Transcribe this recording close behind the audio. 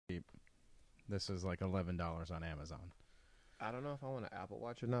This is like $11 on Amazon. I don't know if I want an Apple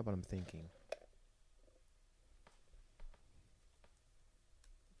Watch or not, but I'm thinking.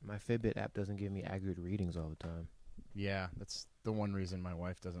 My Fitbit app doesn't give me accurate readings all the time. Yeah, that's the one reason my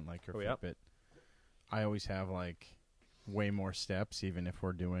wife doesn't like her Yep. Fitbit. I always have like way more steps, even if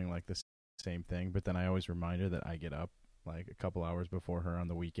we're doing like the same thing. But then I always remind her that I get up like a couple hours before her on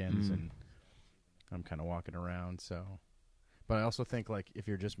the weekends, and I'm kind of walking around. So, but I also think like if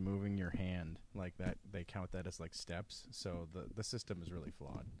you're just moving your hand like that, they count that as like steps. So the system is really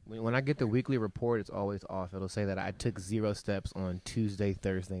flawed. When I get the weekly report, it's always off. It'll say that I took 0 steps on Tuesday,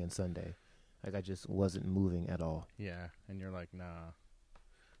 Thursday, and Sunday. Like I just wasn't moving at all. Yeah, and you're like, nah,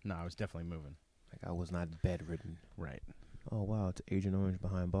 I was definitely moving. Like I was not bedridden. Right. Oh wow, it's Agent Orange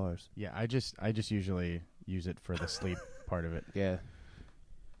behind bars. Yeah, I just usually use it for the sleep part of it. Yeah.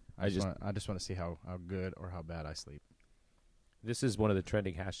 I just want to see how good or how bad I sleep. This is one of the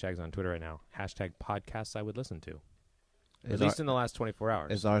trending hashtags on Twitter right now. Hashtag podcasts I would listen to. Is At least in the last 24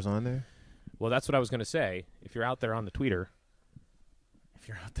 hours. Is ours on there? Well, that's what I was going to say. If you're out there on the Twitter,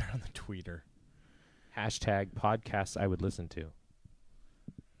 hashtag podcasts I would listen to.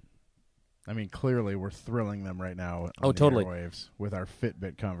 I mean, clearly we're thrilling them right now on the totally. airwaves with our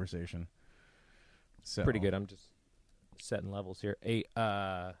Fitbit conversation. So Pretty good. I'm just setting levels here. Hey,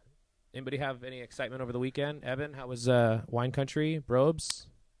 anybody have any excitement over the weekend? Evan, how was Wine Country? Brobes?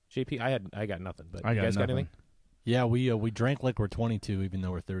 JP? I got nothing. But I you got guys nothing. got anything? Yeah, we drank like we're 22, even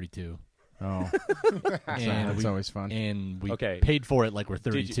though we're 32. Oh, And that's we- always fun. And we Okay. paid for it like we're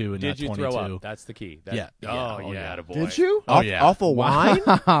 32 and Did not you 22. throw up? That's the key. Yeah. Oh, Oh, yeah. yeah. Attaboy. Did you? Oh, yeah. Off of wine?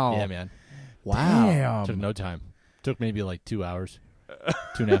 Wow. Yeah, man. Wow. Took no time. Took maybe like 2 hours,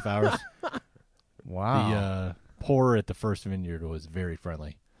 2.5 hours. Wow. The pourer at the first vineyard was very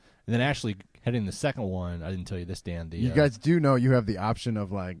friendly. And then actually heading the second one, I didn't tell you this, Dan. You guys do know you have the option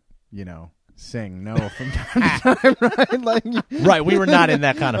of like, saying no from time to time, right? Like, Right, we were not in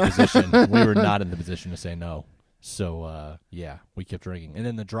that kind of position. We were not in the position to say no. So, yeah, we kept drinking. And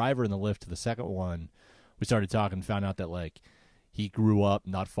then the driver in the lift to the second one, we started talking and found out that, like, he grew up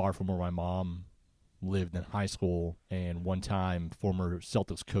not far from where my mom lived in high school. And one time, former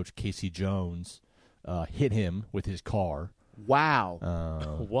Celtics coach Casey Jones hit him with his car. Wow.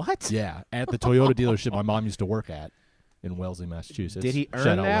 What? Yeah, at the Toyota dealership my mom used to work at in Wellesley, Massachusetts. Did he Shout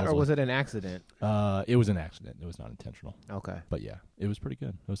earn out that, or Wellesley. was it an accident? It was an accident. It was not intentional. Okay. But, yeah, it was pretty good.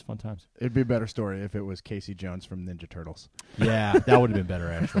 It was fun times. it'd be a better story if it was Casey Jones from Ninja Turtles. Yeah, that would have been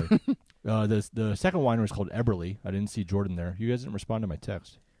better, actually. The second winery was called Eberly. I didn't see Jordan there. You guys didn't respond to my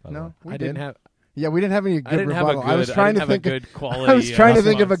text. by the way. No, we I did. didn't have. Yeah, we didn't have any good I didn't have a rebuttal. good. I was trying to think a of good quality. I was trying to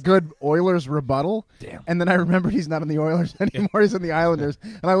think of a response. good Oilers rebuttal. Damn. And then I remembered he's not on the Oilers anymore. He's in the Islanders.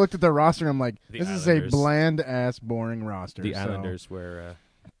 And I looked at the roster and I'm like, The this is a Islanders. bland-ass, boring roster. The so. Islanders, where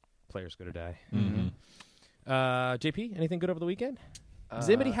players go to die. Mm-hmm. JP, anything good over the weekend? Does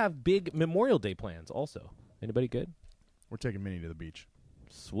anybody have big Memorial Day plans? Also, anybody good? We're taking Minnie to the beach.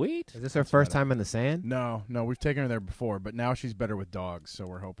 Sweet. Is this her first time in the sand? No, we've taken her there before, but now she's better with dogs, so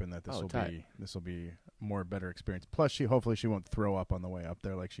we're hoping that this tight. will be more better experience. Plus, hopefully she won't throw up on the way up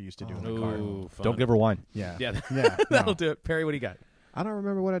there like she used to do in the car. Ooh, fun. Don't give her wine. Yeah, Yeah, yeah, that'll no. do it. Perry, what do you got? I don't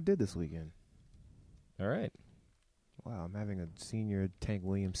remember what I did this weekend. All right. Wow, I'm having a senior Tank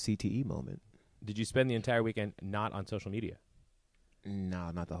Williams CTE moment. Did you spend the entire weekend not on social media? No,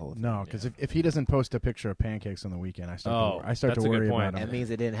 not the whole thing. No, because if he doesn't post a picture of pancakes on the weekend, I start that's to a good worry point. about him. That means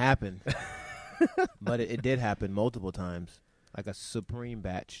it didn't happen. But it did happen multiple times. Like a supreme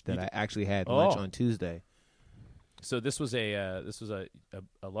batch that I actually had lunch on Tuesday. So this was a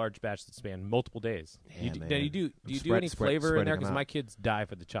large batch that spanned multiple days. Yeah, Now man. you do I'm do any flavor in there? spreading Because them my out. kids die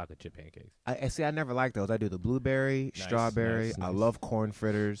for the chocolate chip pancakes. I see. I never liked those. I do the blueberry, Nice, strawberry. nice, I nice. love corn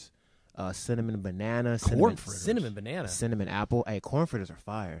fritters, cinnamon banana, Corn fritters. Cinnamon banana. cinnamon apple. Hey, corn fritters are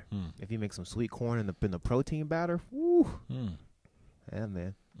fire. Hmm. If you make some sweet corn in the protein batter, woo, Hmm. yeah,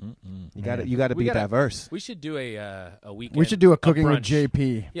 man. Mm-mm. You got to We be gotta- diverse. We should do a weekend. We should do a cooking with brunch.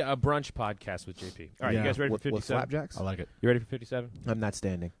 JP. Yeah, a brunch podcast with JP. All right, Yeah. you guys ready for With 57? flapjacks. I like it. You ready for 57? I'm not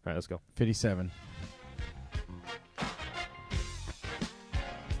standing. All right, let's go. 57.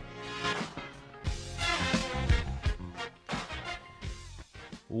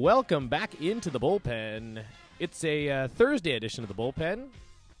 Welcome back into the bullpen. It's a Thursday edition of the bullpen.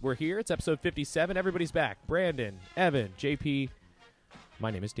 We're here. It's episode 57. Everybody's back. Brandon, Evan, JP.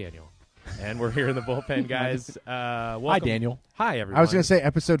 My name is Daniel. And we're here in the bullpen, guys. Welcome. Hi, Daniel. Hi, everyone. I was going to say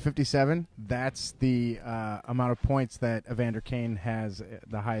episode 57. That's the amount of points that Evander Kane has,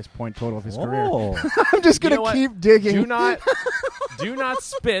 the highest point total of his career. Oh. I'm just You going know to what? keep digging. Do not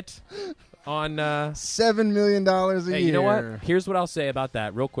spit on $7 million a year. Hey, you know what? Here's what I'll say about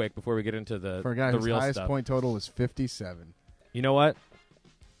that real quick before we get into the For a guy the whose real highest stuff. point total was 57. You know what?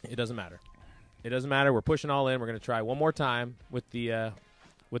 It doesn't matter. It doesn't matter. We're pushing all in. We're going to try one more time with the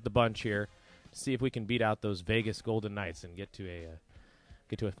bunch here to see if we can beat out those Vegas Golden Knights and get to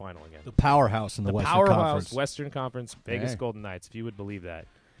a final again. The powerhouse in the Western powerhouse Conference. Western Conference Vegas Hey. Golden Knights, if you would believe that.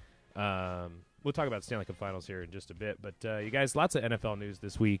 We'll talk about Stanley Cup Finals here in just a bit, but you guys, lots of NFL news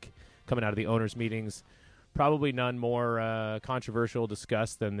this week coming out of the owners' meetings. Probably none more controversial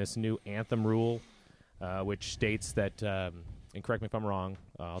discussed than this new anthem rule, which states that, and correct me if I'm wrong,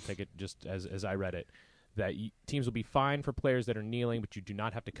 I'll take it just as I read it, that teams will be fined for players that are kneeling, but you do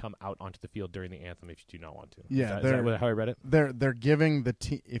not have to come out onto the field during the anthem if you do not want to. Yeah, is that how I read it? They're giving the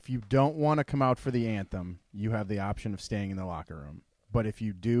team. If you don't want to come out for the anthem, you have the option of staying in the locker room. But if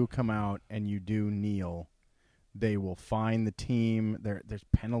you do come out and you do kneel, they will fine the team. There's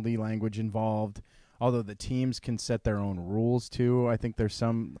penalty language involved. Although the teams can set their own rules too. I think there's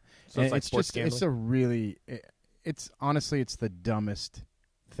some. So it's like it's sports just it's a really. It's honestly it's the dumbest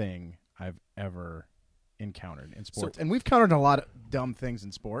thing I've ever encountered in sports, and we've countered a lot of dumb things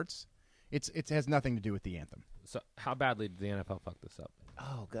in sports. It has nothing to do with the anthem. So how badly did the NFL fuck this up?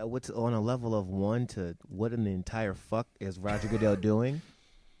 Oh God, what's on a level of 1 to what in the entire fuck is Roger Goodell doing?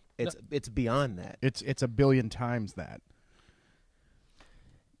 It's beyond that. It's a billion times that.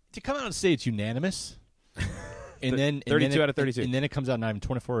 To come out and say it's unanimous, and then 32 out of 32. and then it comes out not even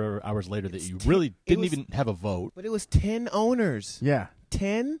 24 hours later that you really didn't even have a vote. But it was 10 owners. Yeah.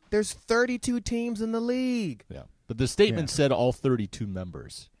 10? There's 32 teams in the league. Yeah, but the statement said all 32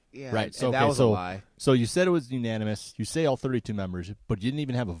 members. Yeah, Right. and So that was a lie. So you said it was unanimous. You say all 32 members, but you didn't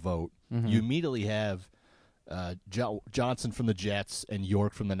even have a vote. Mm-hmm. You immediately have Johnson from the Jets and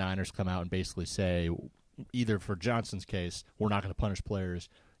York from the Niners come out and basically say, either for Johnson's case, we're not going to punish players.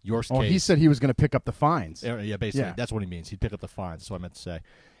 York's case, He said he was going to pick up the fines. yeah, basically, Yeah. that's what he means. He'd pick up the fines. That's what I meant to say.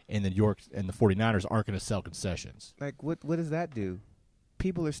 And then York and the 49ers aren't going to sell concessions. Like, what does that do?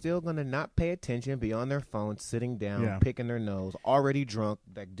 People are still going to not pay attention, be on their phones, sitting down, Yeah. picking their nose, already drunk,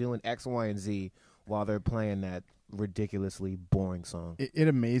 like doing X, Y, and Z while they're playing that ridiculously boring song. It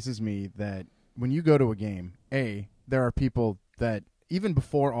amazes me that when you go to a game, there are people that, even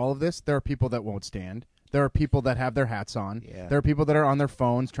before all of this, there are people that won't stand. There are people that have their hats on. Yeah. There are people that are on their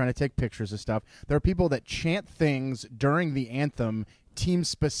phones trying to take pictures of stuff. There are people that chant things during the anthem,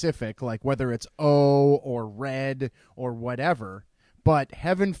 team-specific, like whether it's O or red or whatever. But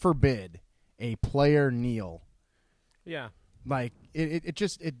heaven forbid a player kneel. Yeah. Like it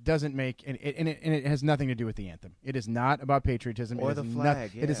just doesn't make and it has nothing to do with the anthem. It is not about patriotism Or it the is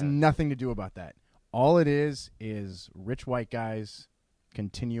flag. It has yeah. nothing to do about that. All it is rich white guys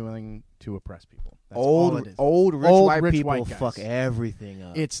continuing to oppress people. That's all it is. Old rich Old white rich people white guys. fuck everything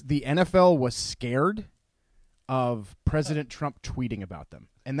up. It's the NFL was scared of President Trump tweeting about them.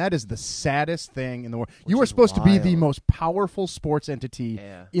 And that is the saddest thing in the world. You are is supposed to be the wild. most powerful sports entity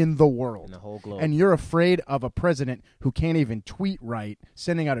Yeah. in the world. in the whole globe. And you're afraid of a president who can't even tweet right,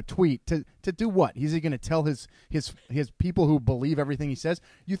 sending out a tweet to do what? Is he going to tell his people who believe everything he says?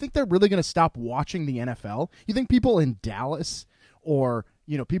 You think they're really going to stop watching the NFL? You think people in Dallas or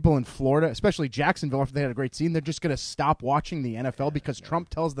people in Florida, especially Jacksonville, after they had a great season, they're just going to stop watching the NFL because Trump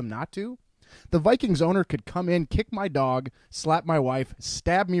tells them not to? The Vikings owner could come in, kick my dog, slap my wife,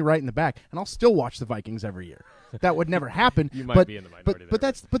 stab me right in the back, and I'll still watch the Vikings every year. That would never happen. You might be in the minority but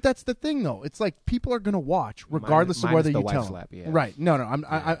there. that's the thing, though. It's like people are going to watch regardless of minus whether the you wife tell slap, yeah. them. Right? No.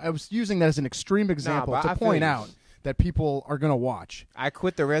 I was using that as an extreme example but to I feel point you. out that people are going to watch. I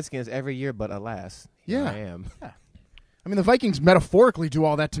quit the Redskins every year, but alas, here Yeah. I am. Yeah. I mean, the Vikings metaphorically do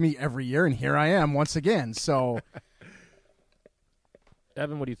all that to me every year, and here I am once again. So,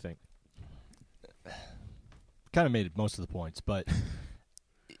 Evan, what do you think? Kind of made most of the points, but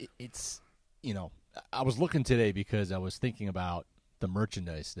it's, I was looking today because I was thinking about the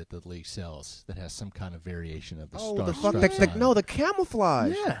merchandise that the league sells that has some kind of variation of the Oh, Star the fuck! Stripes on it. The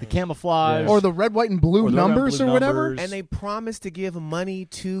camouflage. yeah. The camouflage. Or the red, white, and blue Or the red, numbers blue or whatever. numbers. And they promise to give money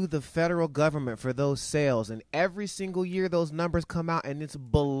to the federal government for those sales. And every single year those numbers come out and it's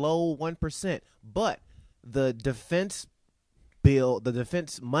below 1%. But the defense bill, the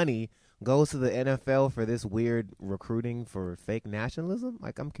defense money goes to the NFL for this weird recruiting for fake nationalism.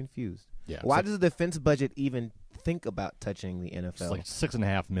 Like, I'm confused. Yeah, Why does the defense budget even think about touching the It's NFL? like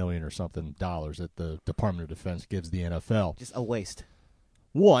 $6.5 million or something that the Department of Defense gives the NFL. Just a waste.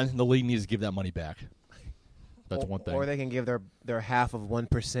 One, the league needs to give that money back. That's one thing. Or they can give their half of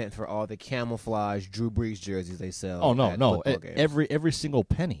 1% for all the camouflage Drew Brees jerseys they sell. Oh no, at no! football games. Every single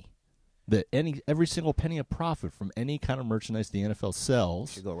penny, every single penny of profit from any kind of merchandise the NFL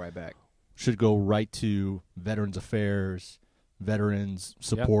sells Should go right back. should go right to Veterans Affairs, veterans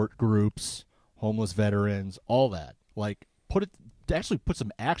support groups, homeless veterans, all that. Like, actually put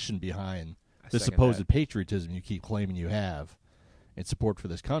some action behind the supposed patriotism you keep claiming you have and support for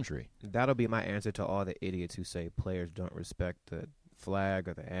this country. That'll be my answer to all the idiots who say players don't respect the flag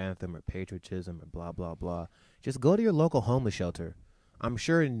or the anthem or patriotism or blah, blah, blah. Just go to your local homeless shelter. I'm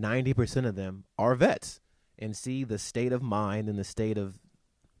sure 90% of them are vets and see the state of mind and the state of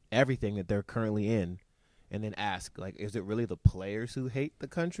everything that they're currently in, and then ask, like, is it really the players who hate the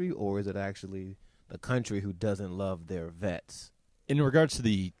country, or is it actually the country who doesn't love their vets? In regards to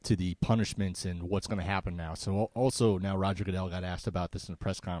the punishments and what's going to happen now, so also now Roger Goodell got asked about this in the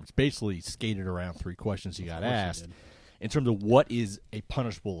press conference, basically skated around 3 questions he got asked in terms of what is a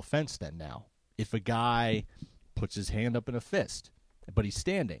punishable offense then now. If a guy puts his hand up in a fist, but he's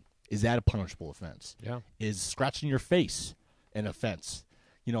standing, is that a punishable offense? Yeah. Is scratching your face an offense?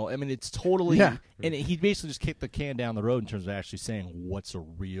 You know, I mean, it's totally – and he basically just kicked the can down the road in terms of actually saying what's a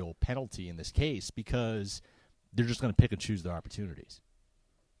real penalty in this case, because they're just going to pick and choose their opportunities.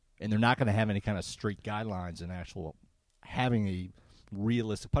 And they're not going to have any kind of straight guidelines and actual having a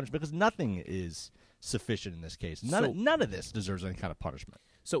realistic punishment, because nothing is sufficient in this case. None of this deserves any kind of punishment.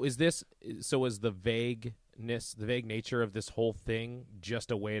 So is the vagueness, the vague nature of this whole thing just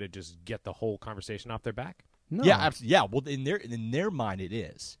a way to just get the whole conversation off their back? No. Yeah, absolutely. Yeah, well, in their mind it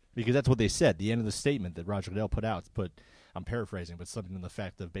is, because that's what they said. The end of the statement that Roger Goodell put out, I'm paraphrasing, but something to the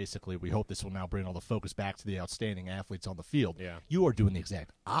effect of basically, we hope this will now bring all the focus back to the outstanding athletes on the field. Yeah. You are doing the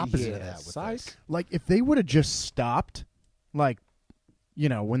exact opposite of that with this. Like, if they would have just stopped, like, you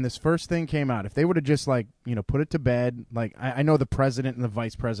know, when this first thing came out, if they would have just, like, you know, put it to bed, like, I know the president and the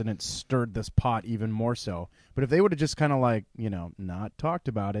vice president stirred this pot even more so, but if they would have just kind of, like, you know, not talked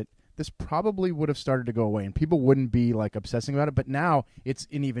about it, this probably would have started to go away, and people wouldn't be, like, obsessing about it. But now it's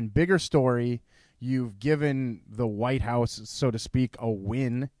an even bigger story. You've given the White House, so to speak, a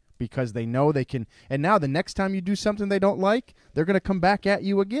win, because they know they can. And now the next time you do something they don't like, they're going to come back at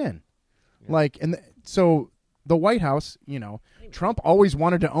you again. Yeah. Like, and so the White House, you know, Trump always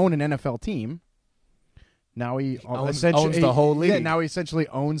wanted to own an NFL team. Now he owns the whole league. Yeah, now he essentially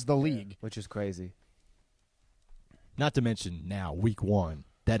owns the league, which is crazy. Not to mention now, week 1.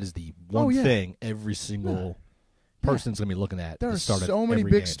 That is the one thing every single person's going to be looking at. There are so many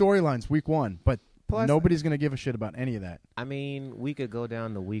big storylines week 1, but plus, nobody's going to give a shit about any of that. I mean, we could go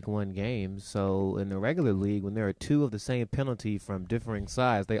down the week 1 games. So in the regular league, when there are 2 of the same penalty from differing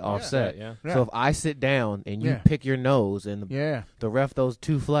sides, they offset. Yeah. So if I sit down and you pick your nose and the ref those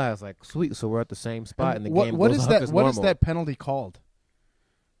 2 flags, like, sweet, so we're at the same spot and the game goes up as normal. What is that penalty called?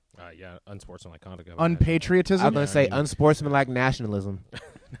 Unsportsmanlike conduct. Unpatriotism? I'm going to say unsportsmanlike nationalism.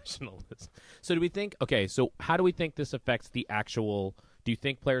 Nationalism. So do we think, okay, so how do we think this affects the actual, do you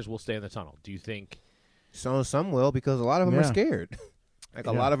think players will stay in the tunnel? Do you think? Some will, because a lot of them are scared. Like,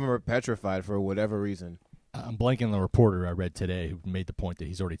 a lot of them are petrified for whatever reason. I'm blanking on the reporter I read today who made the point that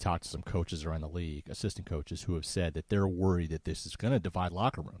he's already talked to some coaches around the league, assistant coaches, who have said that they're worried that this is going to divide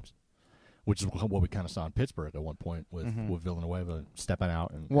locker rooms, which is what we kind of saw in Pittsburgh at one point with Villanueva stepping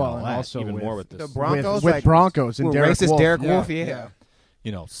out and well, all and that. also even with more with the this. Broncos, with Broncos and Derek Wolf, yeah.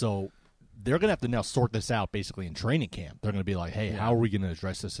 You know, so they're going to have to now sort this out basically in training camp. They're going to be like, hey, how are we going to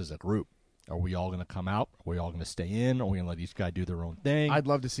address this as a group? Are we all going to come out? Are we all going to stay in? Are we going to let these guys do their own thing? I'd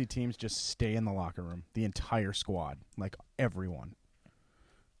love to see teams just stay in the locker room, the entire squad, like everyone.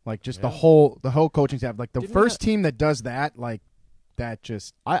 Like just the whole coaching staff. Like the first team that does that, like that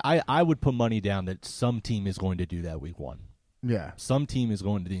just... I would put money down that some team is going to do that week 1. Yeah. Some team is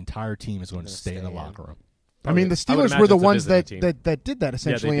going to, the entire team is going to stay in the locker room. I mean, the Steelers were the ones that did that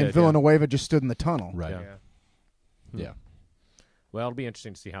essentially, and Villanueva just stood in the tunnel. Right. Yeah. Well, it'll be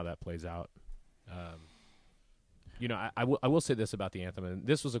interesting to see how that plays out. You know, I will say this about the anthem, and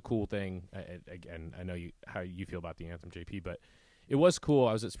this was a cool thing. Again, I know how you feel about the anthem, JP, but it was cool.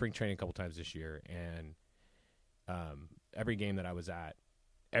 I was at spring training a couple times this year, and every game that I was at,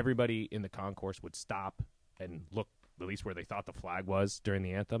 everybody in the concourse would stop and look at least where they thought the flag was during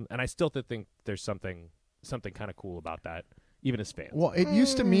the anthem, and I still think there's something kind of cool about that, even as fans. Well, it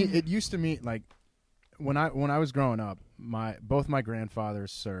used to me like when I was growing up, both my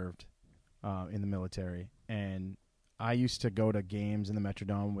grandfathers served in the military, and I used to go to games in the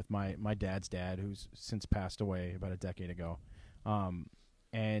Metrodome with my dad's dad, who's since passed away about a decade ago.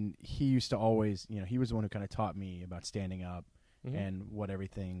 And he used to always, you know, he was the one who kind of taught me about standing up and what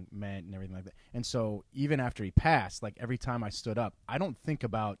everything meant and everything like that. And so even after he passed, like every time I stood up, I don't think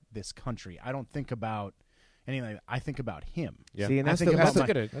about this country. I don't think about, anything like that. I think about him. Yeah. See, and I that's think the, about that's,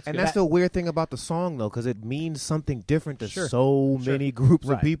 my- the, that's and good. that's the weird thing about the song, though, because it means something different to Sure. so Sure. many groups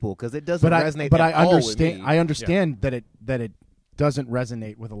of Right. people. Because it doesn't resonate. But at I all with understand. me. I understand that it doesn't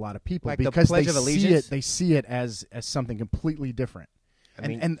resonate with a lot of people Like the because Pledge they of see Allegiance? it. They see it as something completely different. I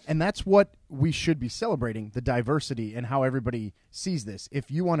mean, And that's what we should be celebrating, the diversity and how everybody sees this.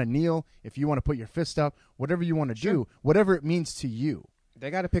 If you want to kneel, if you want to put your fist up, whatever you want to do, whatever it means to you. they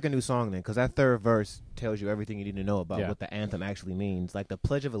got to pick a new song then, because that third verse tells you everything you need to know about Yeah. what the anthem actually means. Like the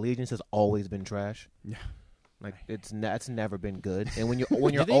Pledge of Allegiance has always been trash. Yeah. Like that's never been good. And when you're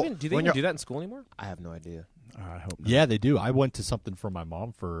Do they even do that in school anymore? I have no idea. I hope not. Yeah, they do. I went to something for my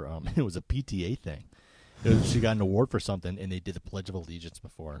mom for it was a PTA thing. She got an award for something, and they did the Pledge of Allegiance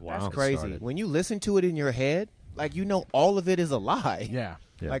before. Wow. That's it crazy. started. When you listen to it in your head, like all of it is a lie. Yeah.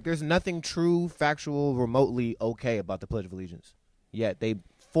 Yeah. Like there's nothing true, factual, remotely okay about the Pledge of Allegiance. Yet they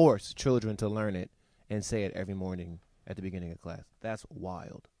force children to learn it and say it every morning at the beginning of class. That's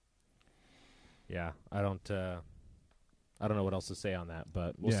wild. Yeah, I don't know what else to say on that,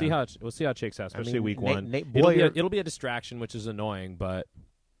 but we'll Yeah. see how it shakes out, especially week Nate, one. Nate It'll Boyer, be a distraction, which is annoying, but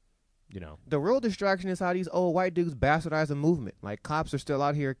the real distraction is how these old white dudes bastardize the movement. Like cops are still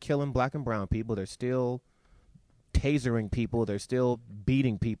out here killing black and brown people. They're still tasering people. They're still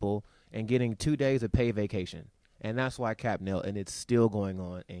beating people and getting 2 days of paid vacation. And that's why Cap knelt, and it's still going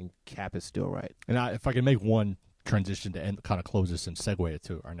on, and Cap is still right. And if I can make one transition to kind of close this and segue it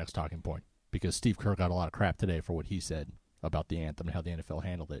to our next talking point, because Steve Kerr got a lot of crap today for what he said about the anthem and how the NFL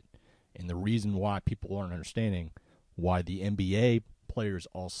handled it. And the reason why people aren't understanding why the NBA players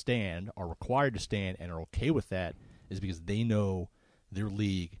all are required to stand, and are okay with that is because they know their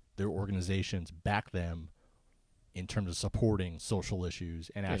league, their organizations back them in terms of supporting social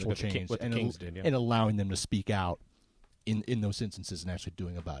issues and actual change what the Kings did, yeah. and allowing them to speak out in those instances and actually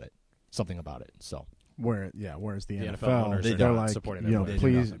doing something about it. So Whereas the NFL NFL, owners they're are not like, supporting you their know, players.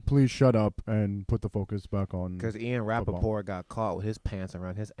 please, Nothing. please shut up and put the focus back on. Because Ian Football. Rappaport got caught with his pants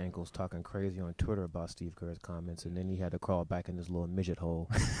around his ankles talking crazy on Twitter about Steve Kerr's comments, and then he had to crawl back in his little midget hole.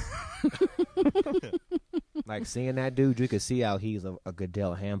 Like, seeing that dude, you could see how he's a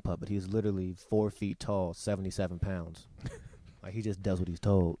Goodell hand puppet. He's literally 4 feet tall, 77 pounds. Like, he just does what he's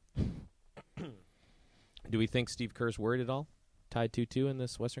told. Do we think Steve Kerr's worried at all? Tied 2-2 in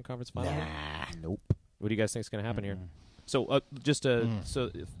this Western Conference Final? Nope. What do you guys think is going to happen here? So so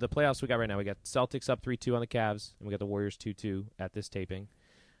the playoffs we got right now, we got Celtics up 3-2 on the Cavs, and we got the Warriors 2-2 at this taping.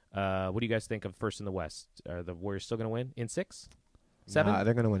 What do you guys think of first in the West? Are the Warriors still going to win in 6? 7? Nah,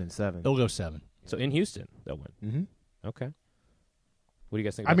 they're going to win in 7. they'll go 7. So in Houston, they'll win. Mm-hmm. Okay. What do you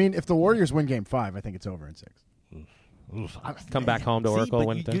guys think? I about mean, if the Warriors win Game 5, I think it's over in 6. come back home to Oracle,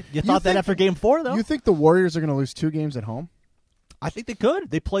 win it. You thought that think- after Game 4, though? You think the Warriors are going to lose 2 games at home? I think they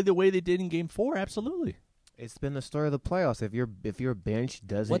could. They played the way they did in Game 4. Absolutely. It's been the story of the playoffs. If your bench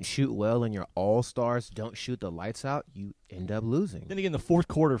doesn't shoot well and your all-stars don't shoot the lights out, you end up losing. Then again, the fourth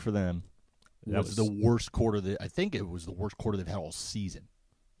quarter for them That was the worst quarter. I think it was the worst quarter they've had all season.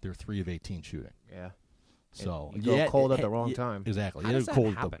 They're 3 of 18 shooting. Yeah. So you go cold at the wrong time. Exactly. How It does was that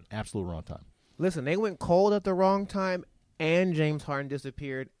cold at happen? the absolute wrong time. Listen, they went cold at the wrong time, and James Harden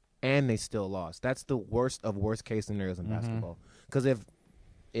disappeared, and they still lost. That's the worst of worst case scenarios in basketball. Because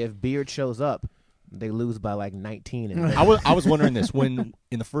if Beard shows up, they lose by like 19. And I was wondering this when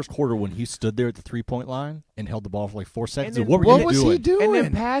in the first quarter when he stood there at the 3-point line and held the ball for like 4 seconds. then What were What you was doing? he doing? and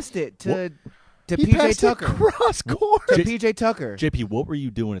then passed it to he PJ passed Tucker. it cross court. To PJ Tucker. JP, what were you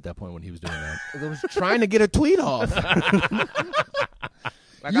doing at that point when he was doing that? I was trying to get a tweet off.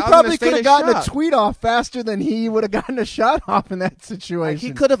 Like, You I was in probably a state could have of gotten shock. a tweet off faster than he would have gotten a shot off in that Like, situation.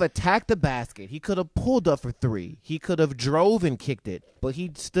 he could have attacked the basket. He could have pulled up for 3. He could have drove and kicked it. But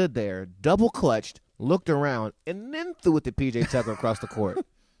he stood there, double clutched, looked around, and then threw it to PJ Tucker across the court.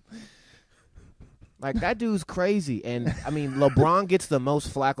 Like, that dude's crazy. And, I mean, LeBron gets the most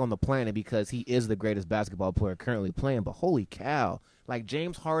flack on the planet because he is the greatest basketball player currently playing. But holy cow. Like,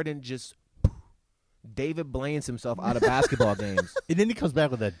 James Harden just David Blaines himself out of basketball games. And then he comes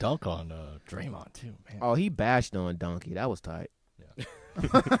back with that dunk on Draymond too, man. Oh, he bashed on Donkey. That was tight.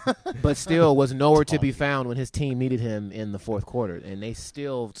 But still was nowhere to be found when his team needed him in the fourth quarter. And they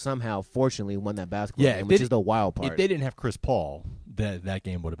still somehow, fortunately, won that basketball game, which is the wild part. If they didn't have Chris Paul, that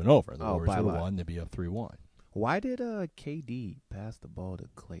game would have been over. The Warriors by would lot. have won. They'd be up 3-1. Why did KD pass the ball to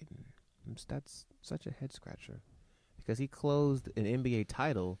Clayton? That's such a head scratcher. Because he closed an NBA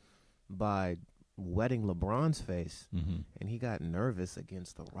title by wetting LeBron's face, and he got nervous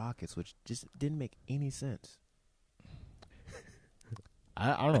against the Rockets, which just didn't make any sense.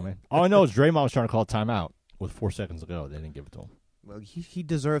 I don't know, man. All I know is Draymond was trying to call a timeout with 4 seconds to go. They didn't give it to him. Well, he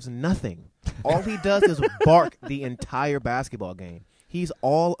deserves nothing. All he does is bark the entire basketball game. He's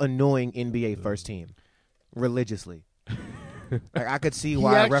all annoying NBA first team, religiously. Like, I could see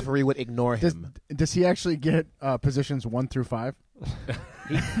why a referee would ignore him. Does he actually get positions 1 through 5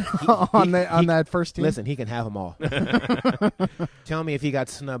 on that first team? Listen, he can have them all. Tell me if he got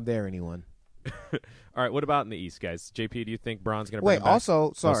snubbed there, anyone. All right, what about in the East, guys? JP, do you think Bron's going to bring Wait, him back?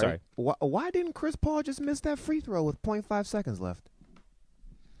 also, sorry. sorry. Why didn't Chris Paul just miss that free throw with 0.5 seconds left?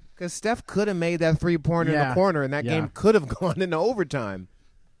 Because Steph could have made that three-pointer in the corner, and that game could have gone into overtime.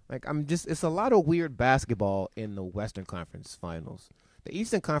 Like, it's a lot of weird basketball in the Western Conference Finals. The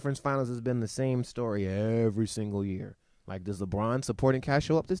Eastern Conference Finals has been the same story every single year. Like, does LeBron supporting cast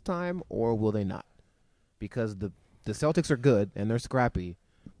show up this time, or will they not? Because the Celtics are good, and they're scrappy.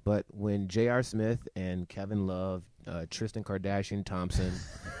 But when J.R. Smith and Kevin Love, Tristan Kardashian Thompson,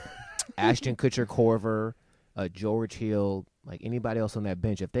 Ashton Kutcher Korver, George Hill, like anybody else on that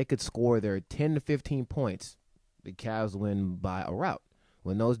bench, if they could score their 10 to 15 points, the Cavs win by a rout.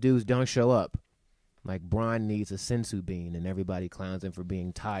 When those dudes don't show up, like Bron needs a sensu bean, and everybody clowns him for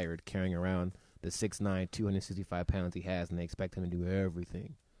being tired, carrying around the 6'9", 265 pounds he has, and they expect him to do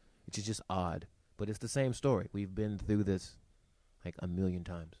everything, which is just odd. But it's the same story. We've been through this like a million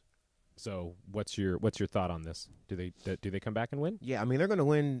times. So what's your thought on this? Do they come back and win? Yeah, I mean, they're going to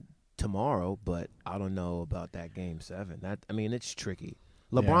win tomorrow, but I don't know about that Game 7. It's tricky.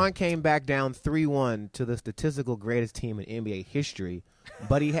 LeBron came back down 3-1 to the statistical greatest team in NBA history,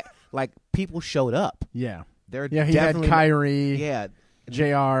 but he people showed up. Yeah. He had Kyrie. Yeah.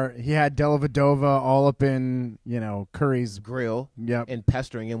 JR. He had Dellavedova all up in, Curry's grill. Yep. And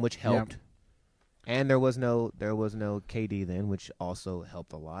pestering him, which helped. Yep. And there was no KD then, which also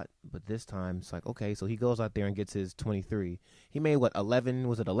helped a lot. But this time, it's like, okay, so he goes out there and gets his 23. He made, 11?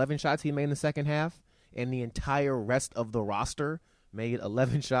 Was it 11 shots he made in the second half? And the entire rest of the roster made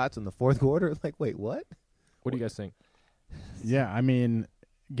 11 shots in the fourth quarter? Like, wait, what? What do you guys think? Yeah, I mean,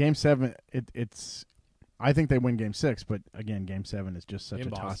 Game 7, it's I think they win Game 6, but, again, Game 7 is just such a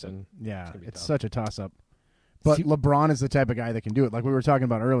toss-up. Yeah, it's such a toss-up. But LeBron is the type of guy that can do it. Like we were talking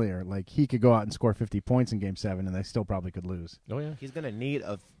about earlier, like he could go out and score 50 points in Game 7, and they still probably could lose. Oh, yeah. He's going to need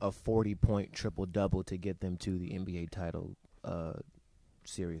a 40-point triple-double to get them to the NBA title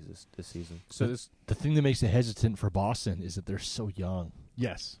series this season. So the thing that makes it hesitant for Boston is that they're so young.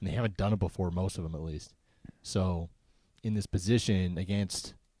 Yes. And they haven't done it before, most of them at least. So in this position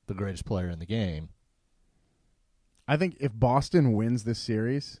against the greatest player in the game. I think if Boston wins this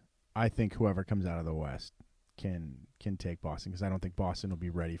series, I think whoever comes out of the West can take Boston, because I don't think Boston will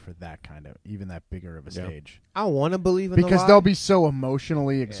be ready for that kind of, even that bigger of a stage. I want to believe in because they'll be so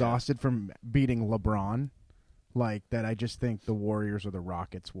emotionally exhausted from beating LeBron, like that. I just think the Warriors or the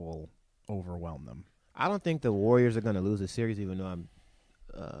Rockets will overwhelm them. I don't think the Warriors are going to lose the series, even though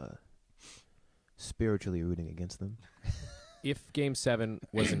I'm spiritually rooting against them. If Game 7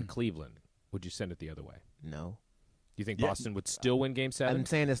 was in Cleveland, would you send it the other way? No. Do you think Boston would still win Game 7? I'm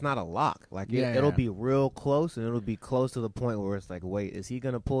saying it's not a lock. Like it'll be real close, and it'll be close to the point where it's like, wait, is he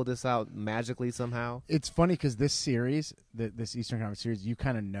going to pull this out magically somehow? It's funny because this series, this Eastern Conference series, you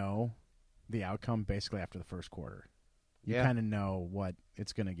kind of know the outcome basically after the first quarter. You kind of know what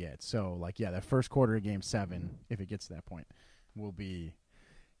it's going to get. So, that first quarter of Game 7, if it gets to that point, will be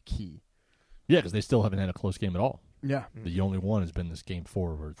key. Yeah, because they still haven't had a close game at all. Yeah. The only one has been this Game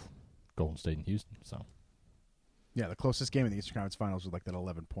 4 with Golden State and Houston. So. Yeah, the closest game in the Eastern Conference Finals was that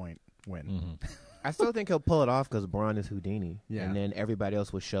 11-point win. Mm-hmm. I still think he'll pull it off because Bron is Houdini. Yeah. And then everybody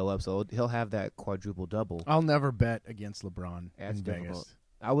else will show up, so he'll have that quadruple-double. I'll never bet against LeBron That's in difficult. Vegas.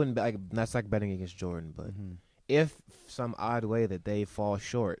 I wouldn't bet. That's like betting against Jordan. But if some odd way that they fall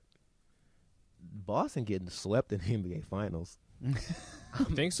short, Boston getting swept in the NBA Finals. You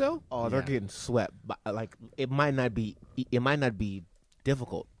think so? Oh, they're getting swept. Like it might not be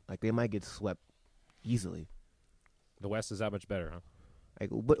difficult. Like they might get swept easily. The West is that much better, huh?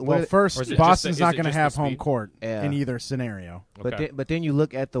 Well, first, Boston's not going to have home court in either scenario. Okay. But then you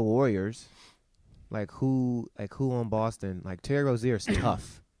look at the Warriors, who on Boston? Like Terry Rozier's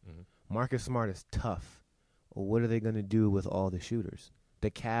tough. Marcus Smart is tough. Well, what are they going to do with all the shooters?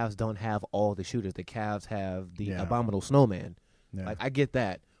 The Cavs don't have all the shooters. The Cavs have the abominable snowman. Yeah. Like I get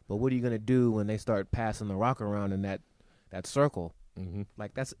that, but what are you going to do when they start passing the rock around in that circle?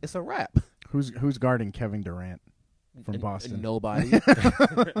 Like it's a wrap. Who's guarding Kevin Durant? From Boston. Nobody.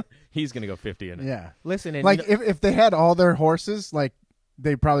 He's going to go 50 in it. Yeah. Listen, if they had all their horses,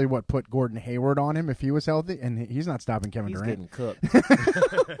 they probably put Gordon Hayward on him if he was healthy, and he's not stopping Kevin He's Durant. getting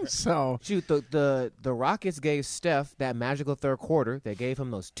cooked. So Shoot, the Rockets gave Steph that magical third quarter. They gave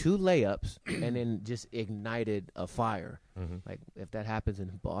him those 2 layups and then just ignited a fire. Like, if that happens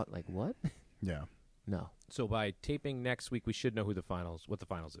in like, what? yeah, No. So by taping next week, we should know what the finals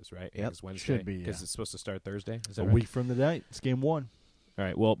is, right? Yep. It's Wednesday. Should be, because yeah. it's supposed to start Thursday. Is that A right? week from today, it's game 1. All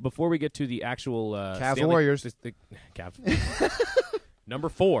right. Well, before we get to the actual Cavs Warriors. the Cavs. Number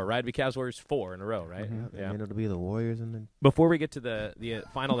 4, right? It'd be Cavs Warriors 4 in a row, right? And Yeah. then it'll be the Warriors and then Before we get to the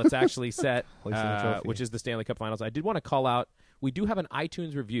final that's actually set, Hoisting the trophy. which is the Stanley Cup Finals, I did want to call out. We do have an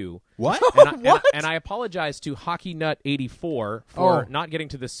iTunes review. What? And I apologize to Hockey Nut 84 for not getting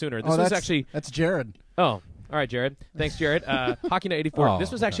to this sooner. This was actually that's Jared. all right, Jared. Thanks, Jared. Hockey Nut 84. Oh,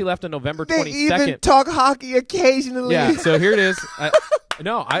 this was actually left on November they 22nd. even talk hockey occasionally. Yeah, so here it is.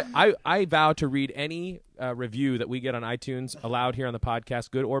 I vow to read any review that we get on iTunes aloud here on the podcast,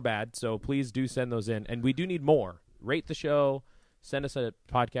 good or bad. So please do send those in. And we do need more. Rate the show. Send us a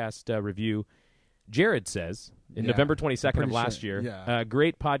podcast review. Jared says, in Yeah, November 22nd of pretty last sure, year, yeah.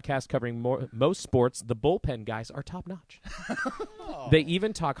 great podcast covering most sports. The bullpen guys are top-notch. They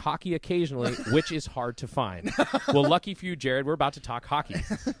even talk hockey occasionally, which is hard to find. Well, lucky for you, Jared, we're about to talk hockey.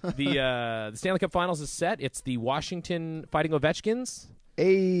 The Stanley Cup Finals is set. It's the Washington Fighting Ovechkins.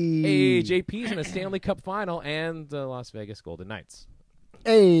 Hey. JP's in a Stanley Cup Final, and the Las Vegas Golden Knights.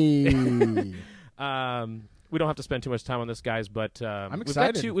 Hey. We don't have to spend too much time on this, guys, but I'm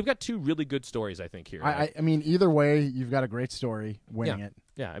excited. We've got two really good stories, I think, here. I mean, either way, you've got a great story winning it.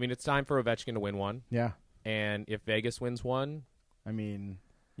 Yeah, I mean, it's time for Ovechkin to win one, Yeah. and if Vegas wins one, I mean,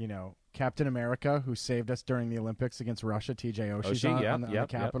 Captain America, who saved us during the Olympics against Russia, TJ Oshie, on the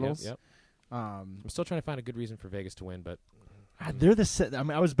Capitals. Yep. I'm still trying to find a good reason for Vegas to win, but They're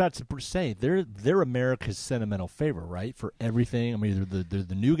I was about to say they're America's sentimental favorite, right? For everything. I mean, they're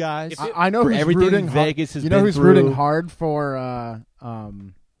the new guys. I know for who's everything rooting Vegas has You know been who's through. rooting hard for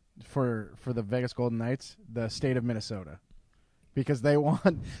the Vegas Golden Knights? The state of Minnesota. Because they want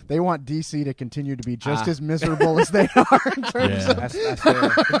DC to continue to be just as miserable as they are in terms of That's fair.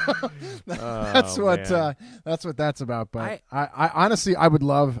 that's what that's about. But I honestly I would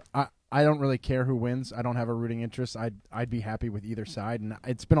love I don't really care who wins. I don't have a rooting interest. I'd be happy with either side, and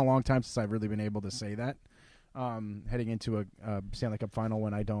it's been a long time since I've really been able to say that. Heading into a Stanley Cup final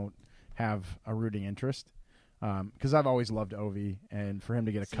when I don't have a rooting interest, because I've always loved Ovi, and for him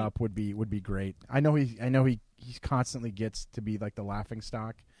to get a cup would be great. I know he constantly gets to be like the laughing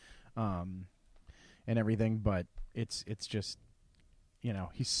stock, and everything, but it's just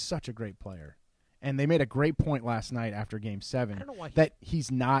he's such a great player. And they made a great point last night after Game 7 I don't know why that he's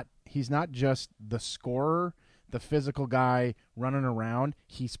not just the scorer, the physical guy running around.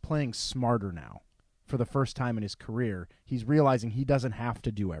 He's playing smarter now for the first time in his career. He's realizing he doesn't have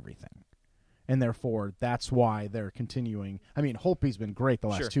to do everything. And therefore, that's why they're continuing. I mean, Holtby's been great the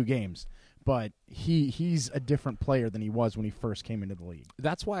last 2 games, but he's a different player than he was when he first came into the league.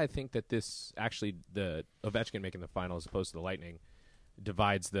 that's why I think that this actually, the Ovechkin making the final as opposed to the Lightning,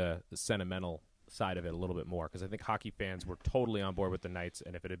 divides the sentimental side of it a little bit more, because I think hockey fans were totally on board with the Knights,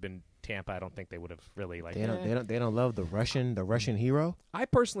 and if it had been Tampa, I don't think they would have really They don't love the Russian hero. I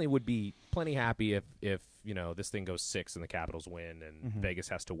personally would be plenty happy if this thing goes 6 and the Capitals win, and Vegas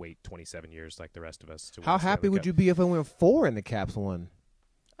has to wait 27 years like the rest of us to win. How happy would you be if it went 4 and the Caps won?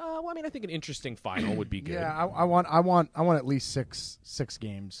 Well, I mean, I think an interesting final would be good. Yeah, I want at least six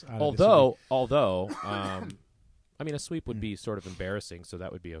games. Out of this Although, I mean, a sweep would be sort of embarrassing, so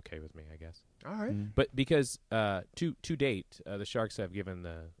that would be okay with me, I guess. All right. But because to date, the Sharks have given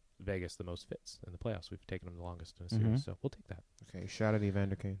the Vegas the most fits in the playoffs. We've taken them the longest in a series, so we'll take that. Okay, shout out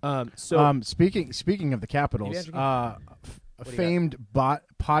Evander Kane. Speaking of the Capitals, famed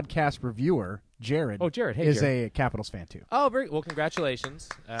podcast reviewer Jared. Oh, Jared, hey, is Jared. a Capitals fan too. Oh, very well. Congratulations.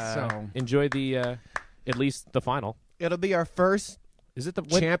 So enjoy the at least the final. It'll be our first Is it the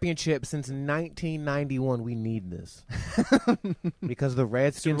championship since 1991. We need this because the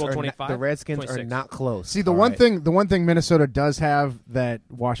Redskins Super Bowl are 25? the Redskins are 26. not close. See, the All one right. thing Minnesota does have that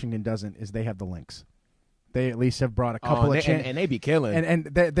Washington doesn't is they have the Lynx. They at least have brought a couple of and they be killing. and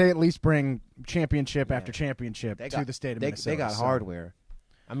they at least bring championship after championship to the state of Minnesota. They got hardware.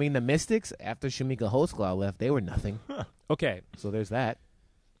 I mean, the Mystics after Shamika Holtzclaw left, they were nothing. Okay, So there's that.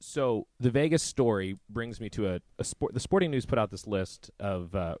 so the Vegas story brings me to a sport. The Sporting News put out this list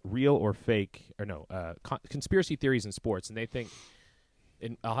of real or fake, or no, conspiracy theories in sports, and they think.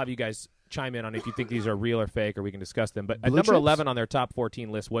 And I'll have you guys chime in on if you think these are real or fake, or we can discuss them. But at Blue number chips? 11 on their top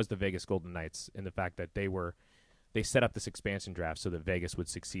 14 list was the Vegas Golden Knights, in the fact that they were they set up this expansion draft so that Vegas would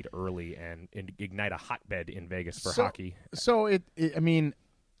succeed early and ignite a hotbed in Vegas for hockey. So I mean,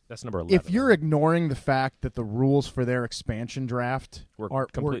 that's number 11. If you're ignoring the fact that the rules for their expansion draft were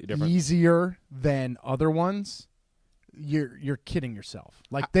completely different, easier than other ones, you're kidding yourself.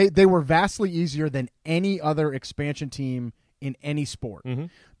 Like they were vastly easier than any other expansion team in any sport. Mm-hmm.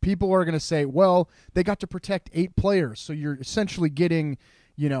 People are going to say, well, they got to protect 8 players, so you're essentially getting,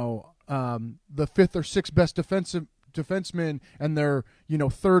 the 5th or 6th best defensemen and their,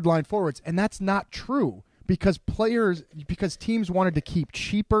 third line forwards, and that's not true. Because teams wanted to keep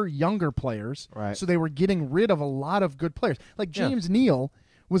cheaper, younger players, right. So they were getting rid of a lot of good players. Like James Neal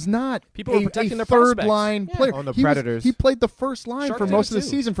was not people were protecting their third prospects. line player on the he Predators. He played the first line Shark for most of the too.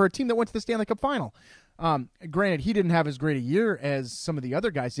 season for a team that went to the Stanley Cup final. Granted, he didn't have as great a year as some of the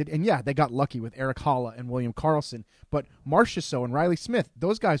other guys did, and they got lucky with Eric Holla and William Karlsson. But Marchessault and Riley Smith,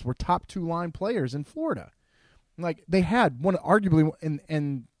 those guys were top 2 line players in Florida. Like they had one, arguably,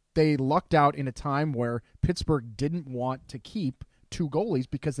 and they lucked out in a time where Pittsburgh didn't want to keep 2 goalies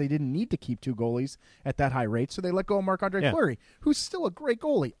because they didn't need to keep 2 goalies at that high rate, so they let go of Marc-Andre Fleury, who's still a great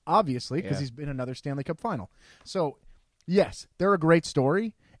goalie, obviously, because he's been another Stanley Cup final. So, yes, they're a great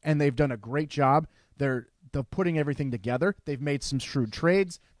story, and they've done a great job. They're putting everything together. They've made some shrewd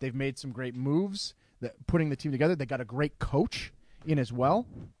trades. They've made some great moves, putting the team together. They got a great coach in as well.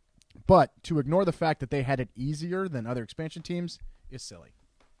 But to ignore the fact that they had it easier than other expansion teams is silly.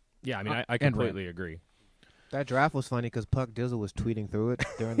 Yeah, I mean, I completely agree. That draft was funny because Puck Dizzle was tweeting through it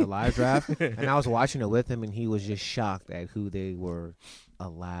during the live draft, and I was watching it with him, and he was just shocked at who they were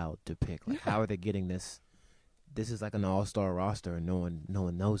allowed to pick. Like, how are they getting this? This is like an all-star roster, and no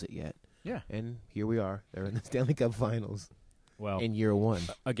one knows it yet. Yeah. And here we are. They're in the Stanley Cup Finals. Well, in year 1.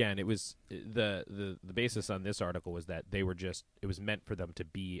 Again, it was the basis on this article was that they were it was meant for them to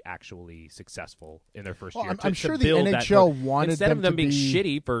be actually successful in their first year. I'm sure the NHL wanted instead of them being be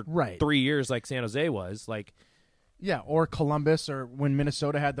shitty for 3 years like San Jose was, like or Columbus, or when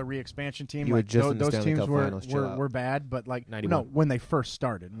Minnesota had the re-expansion team. You like just those teams Cup Finals, were bad, but like 91. when they first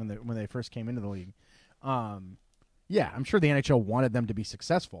started, when they first came into the league. I'm sure the NHL wanted them to be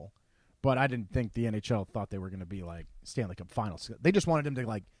successful. But I didn't think the NHL thought they were going to be like Stanley Cup Finals. They just wanted them to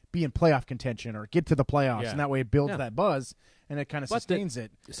like be in playoff contention or get to the playoffs, and that way it builds that buzz and it kind of sustains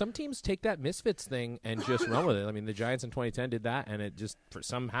it. Some teams take that Misfits thing and just run with it. I mean, the Giants in 2010 did that, and it just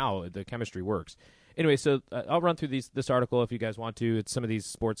somehow the chemistry works. Anyway, so I'll run through this article if you guys want to. It's some of these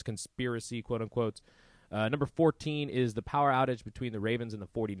sports conspiracy, quote unquote. Number 14 is the power outage between the Ravens and the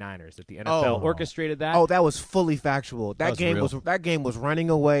 49ers that the NFL orchestrated that. Oh, that was fully factual. That game was running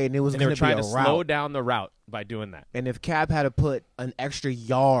away, and it was going to be a rout. They were trying to slow down down the route by doing that. And if Cap had to put an extra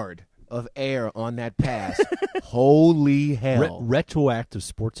yard of air on that pass, holy hell. Retroactive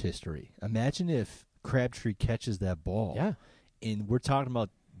sports history. Imagine if Crabtree catches that ball. Yeah. And we're talking about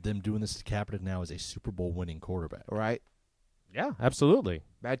them doing this to Kaepernick now as a Super Bowl winning quarterback. Right? Yeah, absolutely.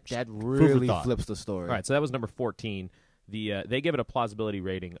 That really flips the story. All right, so that was number 14. They give it a plausibility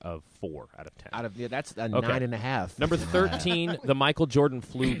rating of 4 out of 10. That's a 9.5. Number 13, the Michael Jordan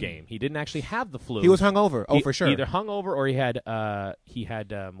flu game. He didn't actually have the flu. He was hungover. For sure. Either hungover or he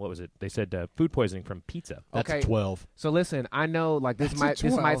had what was it? They said food poisoning from pizza. That's okay. 12. So listen, I know this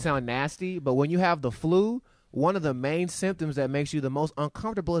might sound nasty, but when you have the flu, one of the main symptoms that makes you the most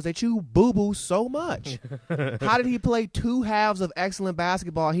uncomfortable is that you boo-boo so much. How did he play 2 halves of excellent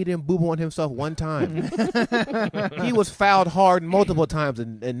basketball? He didn't boo-boo on himself one time. He was fouled hard multiple times,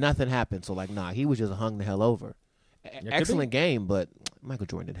 and nothing happened. So, he was just hung the hell over. Excellent game, but Michael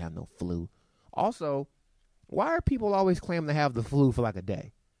Jordan didn't have no flu. Also, why are people always claiming to have the flu for a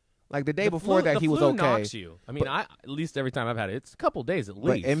day? Like the day before that, he was okay. The flu knocks you. I mean, at least every time I've had it, it's a couple days at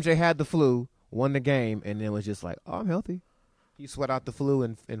least. But MJ had the flu, won the game, and then was just like, oh, I'm healthy. He sweat out the flu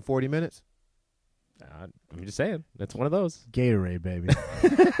in 40 minutes. I'm just saying. That's one of those. Gatorade, baby.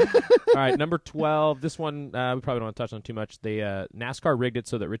 All right, number 12. This one we probably don't want to touch on too much. They NASCAR rigged it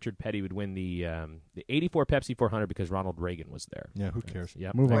so that Richard Petty would win the 84 Pepsi 400 because Ronald Reagan was there. Yeah, who cares?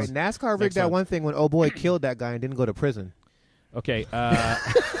 Yep. Move on. Wait, NASCAR rigged that one thing when old boy killed that guy and didn't go to prison. Okay.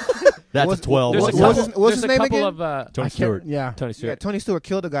 That's a 12. What's his name again? Tony Stewart. Yeah. Tony Stewart. Yeah, Tony Stewart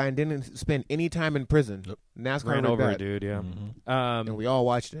killed a guy and didn't spend any time in prison. Yep. NASCAR Ran rigged over that. a dude, yeah. Mm-hmm. And we all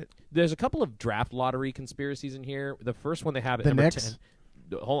watched it. There's a couple of draft lottery conspiracies in here. The first one they have at The number Knicks?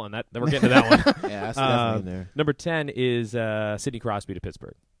 10. Hold on, we're getting to that one. Yeah, that's definitely in there. Number 10 is Sidney Crosby to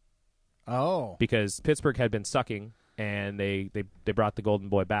Pittsburgh Oh. because Pittsburgh had been sucking, and they brought the Golden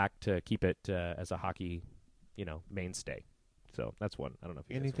Boy back to keep it as a hockey, mainstay. So that's one. I don't know if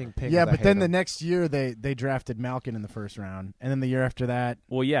you guys Anything know. Penguins. Yeah, I but hate then the 'em. next year they drafted Malkin in the first round, and then the year after that,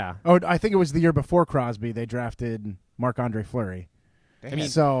 Well, yeah. I think it was the year before Crosby, they drafted Marc-Andre Fleury. They I mean,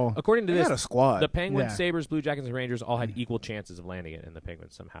 had- So According to they this, had a squad. the Penguins, Yeah. Sabres, Blue Jackets, and Rangers all had equal chances of landing it, and the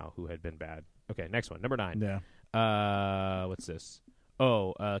Penguins somehow, who had been bad. Okay, next one, number 9. yeah, What's this?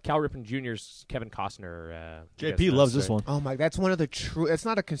 Oh, Cal Ripken Jr.'s Kevin Costner. you guys JP know loves this this story. one. Oh my, that's one of the true. It's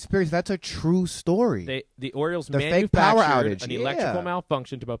not a conspiracy. That's a true story. The Orioles The fake power manufactured outage, an yeah. electrical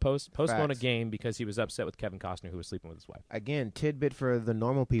malfunction to postpone a Facts. game because he was upset with Kevin Costner, who was sleeping with his wife. Again, tidbit for the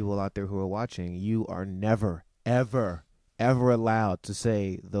normal people out there who are watching: you are never, ever, ever allowed to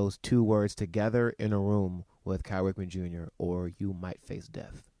say those 2 words together in a room with Cal Ripken Jr., or you might face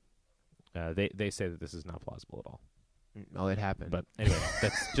death. They say that this is not plausible at all. Oh, it happened. But anyway,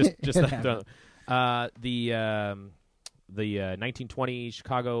 that's just that. The 1920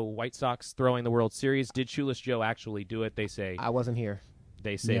 Chicago White Sox throwing the World Series. Did Shoeless Joe actually do it? They say I wasn't here.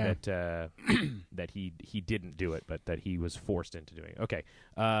 that that he didn't do it, but that he was forced into doing it. Okay,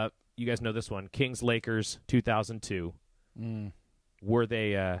 you guys know this one. Kings Lakers 2002. Were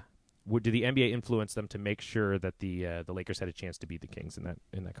they? Did the NBA influence them to make sure that the Lakers had a chance to beat the Kings in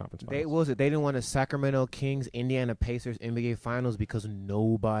that conference finals? They didn't want a Sacramento Kings Indiana Pacers NBA Finals because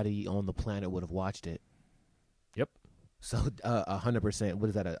nobody on the planet would have watched it. Yep. So 100%. What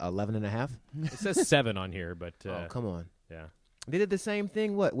is that? 11.5? It says 7 on here, but Oh, come on. yeah. They did the same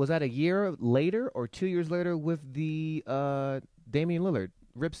thing. What was that? A year later or 2 years later with the Damian Lillard,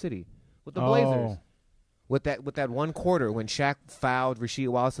 Rip City, with the Blazers. With that one quarter when Shaq fouled Rasheed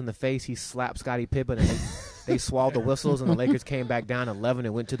Wallace in the face, he slapped Scottie Pippen and they swallowed the whistles and the Lakers came back down 11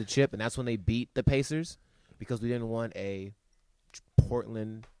 and went to the chip, and that's when they beat the Pacers because we didn't want a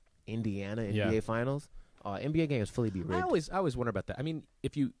Portland, Indiana NBA Finals. NBA games fully be rigged. I always wonder about that. I mean,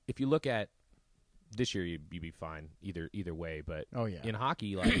 if you look at this year, you'd be fine either way. But in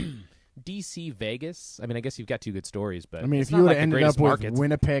hockey, like DC, Vegas. I mean, I guess you've got 2 good stories, but I mean, it's if you not would like have the ended greatest up with markets.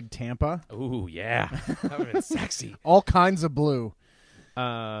 Winnipeg, Tampa, Ooh, yeah, that would have been sexy. all kinds of blue.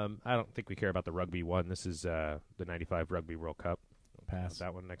 I don't think we care about the rugby one. This is the '95 Rugby World Cup. Pass.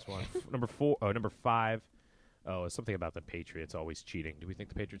 That one. Next one. Number 5. Oh, it's something about the Patriots always cheating. Do we think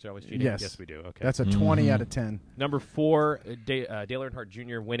the Patriots are always cheating? Yes. we do. Okay. That's a 20 out of 10. Number 4. Dale Earnhardt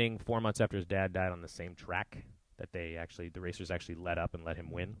Jr. winning 4 months after his dad died on the same track that the racers actually let up and let him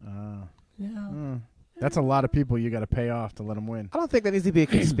win. That's a lot of people you got to pay off to let them win. I don't think that needs to be a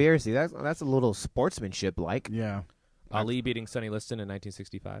conspiracy. That's a little sportsmanship like. Yeah. Ali beating Sonny Liston in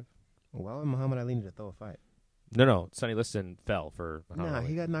 1965. Well, Muhammad Ali needed to throw a fight. No. Sonny Liston fell for. Nah,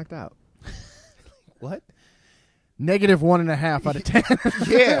 he got knocked out. What? Negative 1.5 out of 10.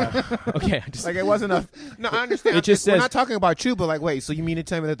 Yeah. Okay. Like it wasn't a. No, I understand. It just We're says- not talking about you, but like, wait. So you mean to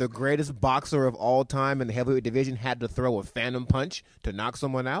tell me that the greatest boxer of all time in the heavyweight division had to throw a phantom punch to knock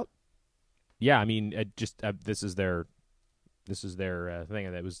someone out? Yeah, I mean, this is their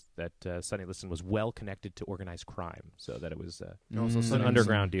thing. That was that Sonny Liston was well connected to organized crime, so that it was an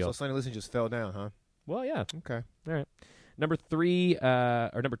underground deal. So Sonny Liston just fell down, huh? Well, yeah. Okay. All right. Number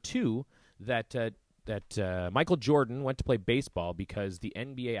 2, that Michael Jordan went to play baseball because the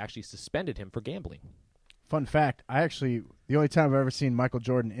NBA actually suspended him for gambling. Fun fact, the only time I've ever seen Michael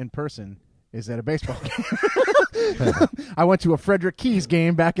Jordan in person is at a baseball game. I went to a Frederick Keys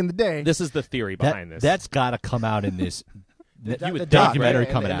game back in the day. This is the theory behind this. That's got to come out in this the documentary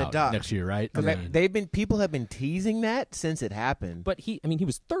doc, right? coming And the out doc. next year, right? People have been teasing that since it happened. But he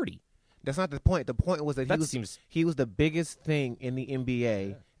was 30. That's not the point. The point was that Seems he was the biggest thing in the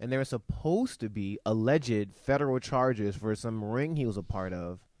NBA, and there were supposed to be alleged federal charges for some ring he was a part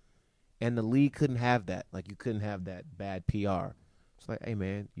of, and the league couldn't have that. Like, you couldn't have that bad PR. It's like, hey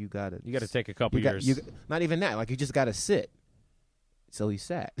man, you gotta take a couple years. Not even that. Like, you just gotta sit. So he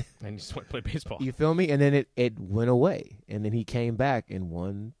sat. And he just went to play baseball. You feel me? And then it went away, and then he came back and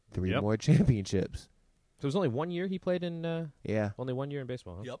won 3 more championships. So it was only 1 year he played in. Yeah. Only 1 year in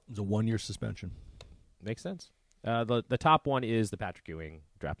baseball. Huh? Yep, it was a 1-year suspension. Makes sense. The top one is the Patrick Ewing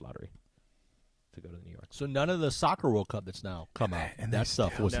draft lottery to go to New York. So none of the Soccer World Cup that's now come out, and that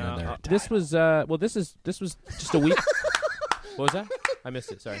stuff wasn't in there. This was this was just a week. What was that? I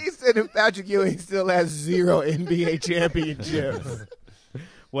missed it. Sorry. He said that Patrick Ewing still has 0 NBA championships.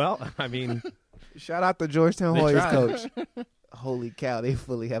 Well, I mean, Shout out to Georgetown They Hoyas tried. coach. Holy cow, they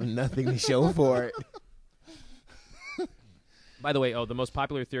fully have nothing to show for it. by the way, the most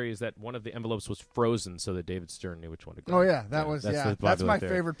popular theory is that one of the envelopes was frozen so that David Stern knew which one to grab. Oh yeah, that's the that's popular my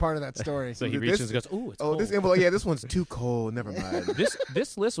theory. favorite part of that story. So he This- reaches and goes, "Ooh, it's Oh, cold." this envelope, this one's too cold. Never mind.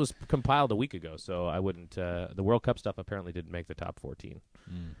 This list was compiled a week ago, so I wouldn't. The World Cup stuff apparently didn't make the top 14.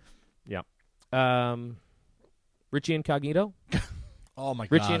 Yeah. Richie Incognito. Oh my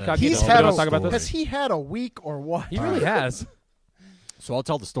Richie God! Incognito. He's You had wanna a, talk about this? has he had a week or what? He really has. So I'll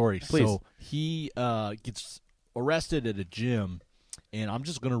tell the story. Please. So he gets arrested at a gym, and I'm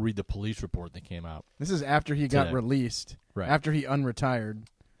just going to read the police report that came out. This is after he got Today. released. Right. After he unretired.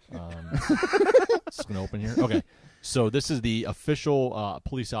 It's going to open here. Okay. So this is the official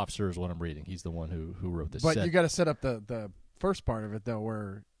police officer is what I'm reading. He's the one who wrote this. But Said- you got to set up the first part of it, though,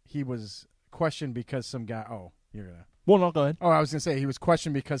 where he was questioned because some guy. Oh, you're going to. well, no, go ahead. Oh, I was going to say he was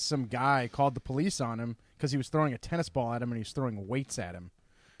questioned because some guy called the police on him because he was throwing a tennis ball at him and he was throwing weights at him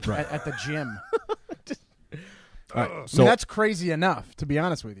Right. at the gym. All right. I So mean, that's crazy enough, to be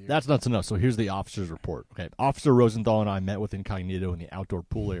honest with you. that's nuts enough. So here's the officer's report. Okay. Officer Rosenthal and I met with Incognito in the outdoor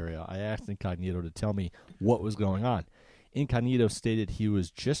pool area. I asked Incognito to tell me what was going on. Incognito stated he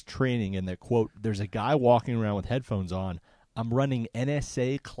was just training and that, quote, there's a guy walking around with headphones on. I'm running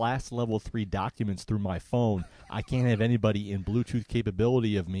NSA Class Level 3 documents through my phone. I can't have anybody in Bluetooth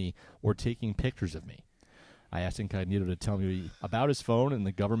capability of me or taking pictures of me. I asked Incognito to tell me about his phone and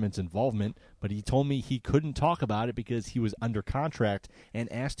the government's involvement, but he told me he couldn't talk about it because he was under contract and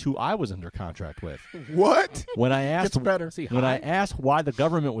asked who I was under contract with. What? When I asked Gets better. when I asked why the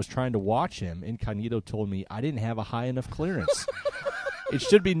government was trying to watch him, Incognito told me I didn't have a high enough clearance. It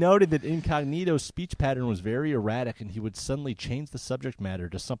should be noted that Incognito's speech pattern was very erratic and he would suddenly change the subject matter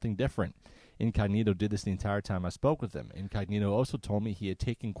to something different. Incognito did this the entire time I spoke with him. Incognito also told me he had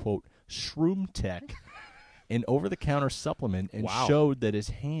taken, quote, Shroom Tech, an over-the-counter supplement, and Wow. showed that his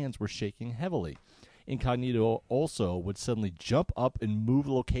hands were shaking heavily. Incognito also would suddenly jump up and move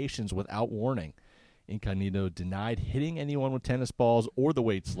locations without warning. Incognito denied hitting anyone with tennis balls or the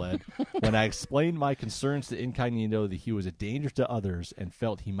weight sled. When I explained my concerns to Incognito that he was a danger to others and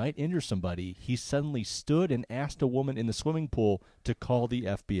felt he might injure somebody, he suddenly stood and asked a woman in the swimming pool to call the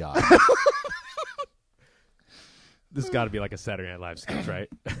FBI. This has got to be like a Saturday Night Live sketch, right?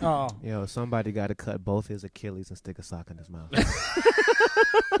 Oh, Yo, somebody got to cut both his Achilles and stick a sock in his mouth.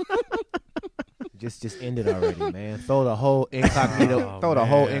 just end it already, man. Throw the whole incognito. Oh, throw the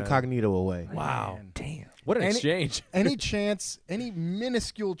whole man. incognito away. Wow. man. Damn. What an Any- exchange. Any chance, any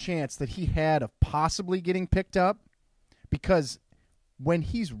minuscule chance that he had of possibly getting picked up? Because when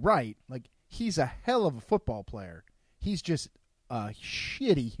he's right, like, he's a hell of a football player. He's just a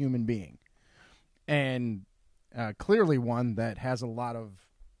shitty human being. And clearly one that has a lot of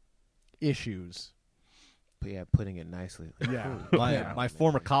issues. But yeah, putting it nicely. Yeah. My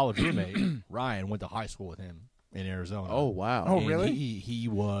former college roommate, Ryan, went to high school with him in Arizona. Oh wow. Oh, And really?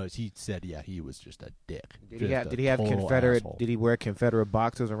 He said, yeah, he was just a dick. Did Just he a have total Confederate? asshole. Did he wear Confederate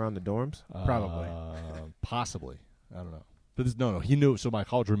boxers around the dorms? Probably. Possibly. I don't know. But no, he knew. So my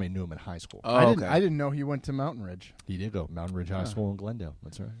college roommate knew him in high school. Oh, I okay. didn't know he went to Mountain Ridge. He did go Mountain Ridge High School in Glendale.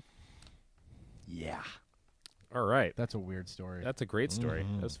 That's right. Yeah. All right. That's a weird story. That's a great story.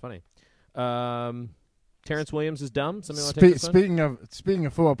 Mhm. That's funny. Terrence Williams is dumb. Somebody want to take this one? Speaking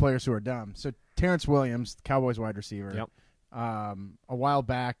of football players who are dumb, so Terrence Williams, Cowboys wide receiver, Yep. A while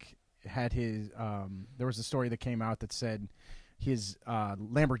back had his there was a story that came out that said his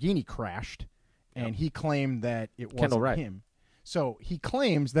Lamborghini crashed, and he claimed that it Kendall wasn't Wright. him. So he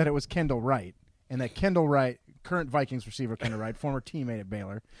claims that it was Kendall Wright, and that Kendall Wright, current Vikings receiver Kendall Wright, former teammate at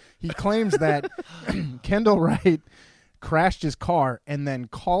Baylor, he claims that Kendall Wright crashed his car and then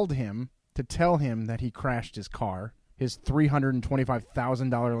called him to tell him that he crashed his car, his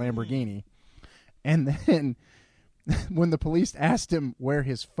 $325,000 Lamborghini. And then when the police asked him where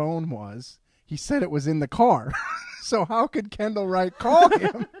his phone was, he said it was in the car. So how could Kendall Wright call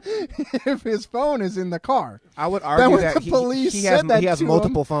him if his phone is in the car? I would Then argue when that the police he said has, that he has to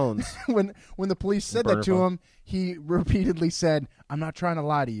multiple him- phones. When the police said Burner that to phone. him, he repeatedly said, "I'm not trying to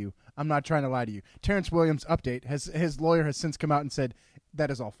lie to you. I'm not trying to lie to you." Terrence Williams' update his lawyer has since come out and said that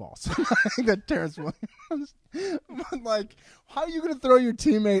is all false. That Terrence Williams, like, how are you going to throw your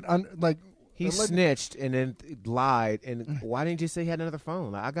teammate on like? He snitched and then lied. And why didn't you say he had another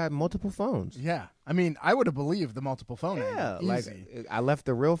phone? Like, I got multiple phones. Yeah, I mean, I would have believed the multiple phone. Yeah, angle. like Easy. I left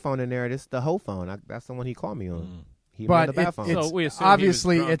the real phone in there. This the whole phone. That's the one he called me on. He But wanted the bad it- phone. it's So we assume he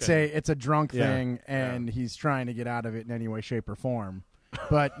obviously was drunk it's a drunk Yeah. thing, and he's trying to get out of it in any way, shape, or form.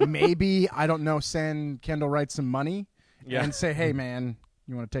 But maybe, I don't know, send Kendall Wright some money Yeah. and say, "Hey, man,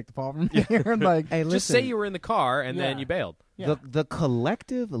 you want to take the fall from here?" Like, Hey, listen, Just say you were in the car and then Yeah. you bailed. the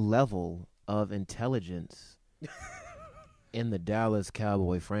collective level of intelligence in the Dallas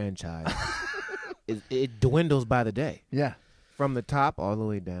Cowboy franchise it dwindles by the day, yeah, from the top all the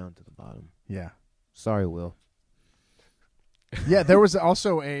way down to the bottom. yeah, Sorry, Will. yeah. There was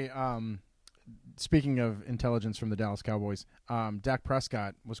also a speaking of intelligence from the Dallas Cowboys, Dak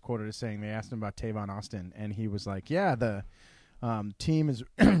Prescott was quoted as saying, they asked him about Tavon Austin, and he was like, yeah, the team is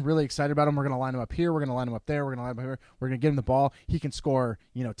really excited about him. We're going to line him up here. We're going to line him up there. We're going to line him up here. We're going to get him the ball. He can score,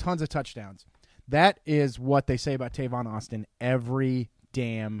 tons of touchdowns. That is what they say about Tavon Austin every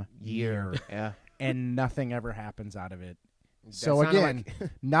damn year. Yeah. And nothing ever happens out of it. That So sounded again, like-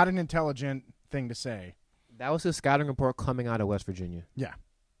 not an intelligent thing to say. That was his scouting report coming out of West Virginia. Yeah.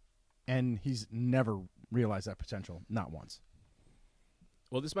 And he's never realized that potential, not once.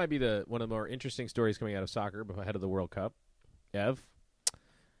 Well, this might be one of the more interesting stories coming out of soccer ahead of the World Cup. Ev,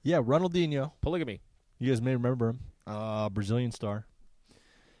 Yeah, Ronaldinho. polygamy. You guys may remember him. Brazilian star.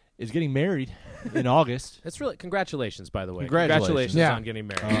 Is getting married in August. That's really congratulations, by the way. Congratulations. Yeah. On getting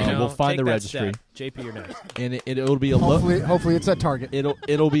married. We'll find take the that registry. step. JP, you're next. And it'll be a Hopefully it's at Target.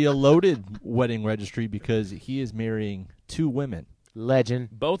 it'll be a loaded wedding registry because he is marrying 2 women. Legend.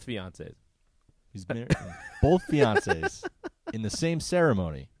 Both fiancés. He's marrying both fiancés in the same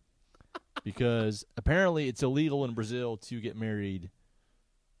ceremony because apparently it's illegal in Brazil to get married.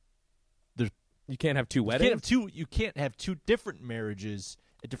 You can't have 2 You weddings. can't have 2 different marriages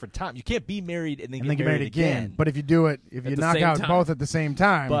at different times. You can't be married and then And get then married again. But if you do it, if At you the knock same out time. both at the same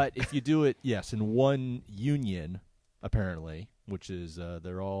time. But if you do it, yes, in one union, apparently, which is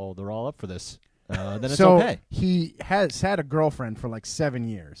they're all up for this, then it's so okay. he has had a girlfriend for like 7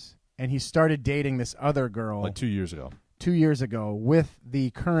 years, and he started dating this other girl Like 2 years ago. 2 years ago with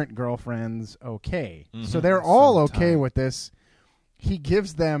the current girlfriend's okay. Mhm. So they're all So okay tight. with this. He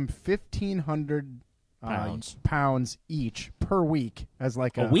gives them 1,500 pounds each per week as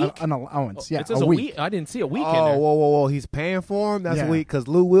like A week? an allowance. Yeah, It says a week. I didn't see a week in Oh, there. whoa! He's paying for him. That's Yeah. weak because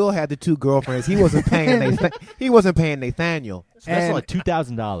Lou Will had the 2 girlfriends. He wasn't paying. He wasn't paying Nathaniel. So that's And- like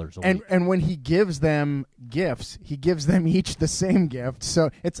 $2,000 a week. And when he gives them gifts, he gives them each the same gift.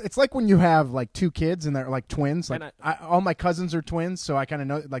 So it's like when you have like 2 kids and they're like twins. Like And all my cousins are twins, so I kind of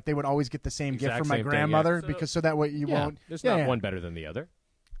know like they would always get the same gift Exact from my same thing, grandmother yeah. because so that way you Yeah, won't. there's Yeah, not yeah. one better than the other.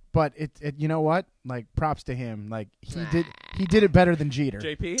 But it you know what? Like props to him. Like he did it better than Jeter.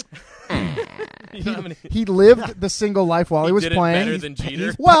 JP? You know how many- He lived the single life while he was did it playing. better than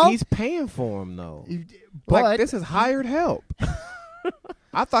Jeter? He's paying for him though. But Like this is hired help.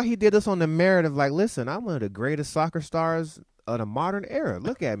 I thought he did this on the merit of like, listen, I'm one of the greatest soccer stars of the modern era.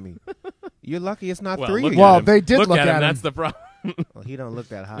 Look at me. You're lucky it's not Well, 3 look of at you. Well, him. they did look at at him. That's the problem. Oh, he don't look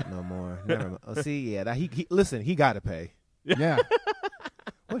that hot no more. Never mind. Oh, see, yeah, he listen, he got to pay. yeah.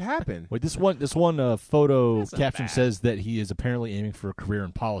 What happened? Wait, this one photo That's not caption bad. says that he is apparently aiming for a career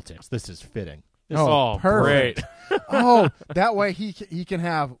in politics. This is fitting. Oh, perfect. Great. Oh, that way he can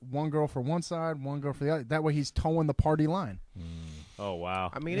have one girl for one side, one girl for the other. That way he's towing the party line. Oh, wow.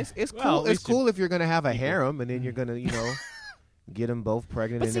 I mean, it's Well, cool. at It's least cool if you're gonna have a harem and then you're gonna, get them both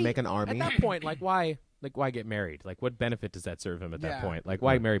pregnant But and see, then make an At army. that point, why get married? Like, what benefit does that serve him at that Yeah. point? Like,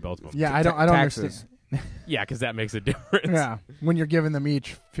 why marry both of them? Yeah, I don't taxes. understand. Yeah, because that makes a difference. Yeah, when you're giving them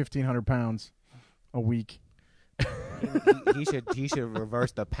each 1,500 pounds a week. he should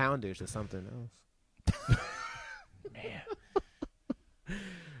reverse the poundage or something else.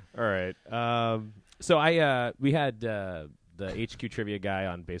 All right. So we had the HQ trivia guy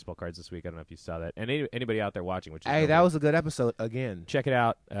on baseball cards this week. I don't know if you saw that. And anybody out there watching, which is Hey, that nobody, was a good episode again. check it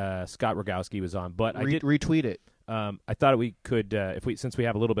out. Scott Rogowski was on, but I did. Retweet it. I thought we could, since we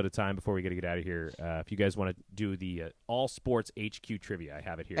have a little bit of time before we got to get out of here, if you guys want to do the all sports HQ trivia, I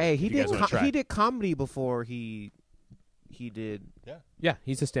have it here. Hey, if you guys wanna try. he did comedy before he did. Yeah,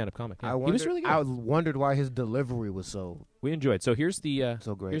 he's a stand-up comic. Yeah. He He was really good. I wondered why his delivery was so We enjoyed. So here's the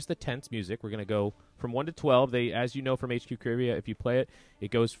so great. here's the tense music. We're gonna go from 1 to 12. They, as you know from HQ Trivia, if you play it, it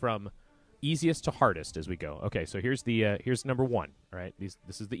goes from easiest to hardest as we go. Okay, so here's number 1. All right, this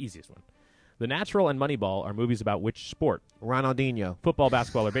is the easiest one. The Natural and Moneyball are movies about which sport? Ronaldinho. Football,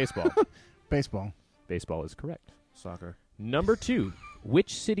 basketball, or baseball? Baseball. Baseball is correct. Soccer. Number 2.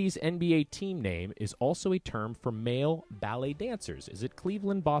 Which city's NBA team name is also a term for male ballet dancers? Is it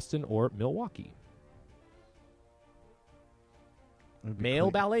Cleveland, Boston, or Milwaukee?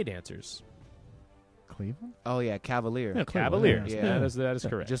 Male ballet dancers. Cleveland? Oh yeah, Cavalier. Yeah, Cavaliers. Yeah. That is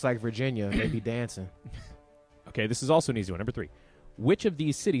correct. Just like Virginia, they be dancing. Okay, this is also an easy one. Number 3. Which of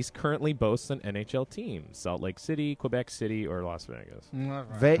these cities currently boasts an NHL team? Salt Lake City, Quebec City, or Las Vegas?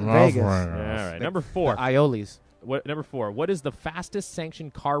 Vegas. All right. Number 4. The Iolis. Number 4. What is the fastest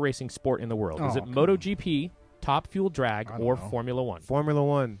sanctioned car racing sport in the world? Is Oh, it come MotoGP, Top Fuel Drag, I don't or know. Formula One? Formula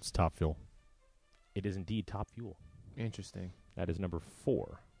One. It's Top Fuel. It is indeed Top Fuel. Interesting. That is number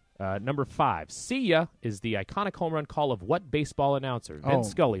 4. Number 5. See ya is the iconic home run call of what baseball announcer? Vin Oh.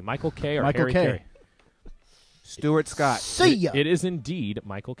 Scully, Michael Kay, or Michael Harry Kay. Carey? Stuart Scott. See ya. It is indeed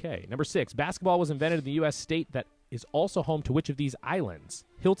Michael K. Number 6. Basketball was invented in the U.S. state that is also home to which of these islands?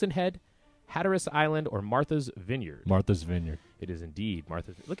 Hilton Head, Hatteras Island, or Martha's Vineyard? Martha's Vineyard. It is indeed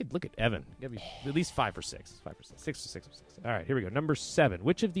Martha's. Look at Evan. Gotta be at least 5 for 6. 5 for 6. 6 for 6 for 6. All right, here we go. Number 7.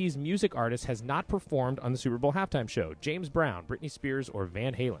 Which of these music artists has not performed on the Super Bowl halftime show? James Brown, Britney Spears, or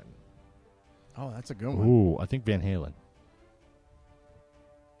Van Halen? Oh, that's a good one. Ooh, I think Van Halen.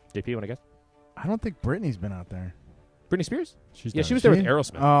 JP, you want to guess? I don't think Britney's been out there. Britney Spears? She's Yeah, done she was it. there with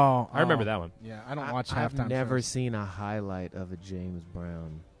Aerosmith. Oh, I remember that one. Yeah, I don't watch I've halftime never shows. seen a highlight of a James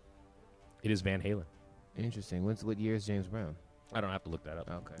Brown. It is Van Halen. Interesting. What year is James Brown? I don't have to look that up.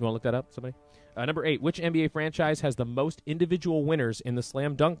 Okay. You want to look that up, somebody? Number 8. Which NBA franchise has the most individual winners in the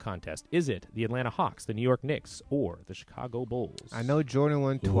slam dunk contest? Is it the Atlanta Hawks, the New York Knicks, or the Chicago Bulls? I know Jordan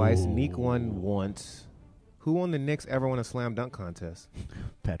won twice. Ooh. Neek won once. Who on the Knicks ever won a slam dunk contest?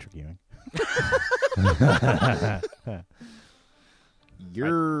 Patrick Ewing.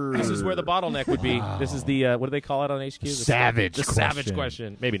 This is where the bottleneck would be. This is the what do they call it on HQ? The Savage The savage question.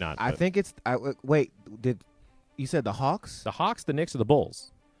 question. Maybe not. I but think it's. Wait, did you said the Hawks? the Hawks, the Knicks, or the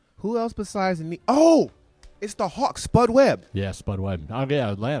Bulls. Who else besides the Knicks? Oh, it's the Hawks. Spud Webb. Yeah, Spud Webb. Oh,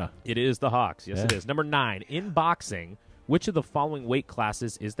 yeah, Atlanta. It is the Hawks. Yes, Yeah. it is. Number 9. In boxing, which of the following weight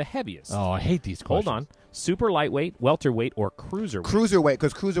classes is the heaviest? Oh, I hate these Hold questions. on. Super lightweight, welterweight, or cruiserweight? Cruiserweight,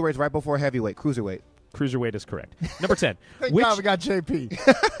 because cruiserweight's right before heavyweight. Cruiserweight. Cruiserweight is correct. Number 10. Thank Which, God we got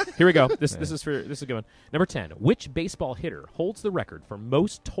JP. here we go. This is a good one. Number 10. Which baseball hitter holds the record for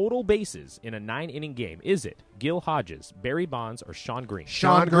most total bases in a 9-inning game? Is it Gil Hodges, Barry Bonds, or Sean Green?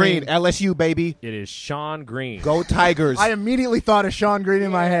 Sean Green. LSU, baby. It is Sean Green. Go Tigers. I immediately thought of Sean Green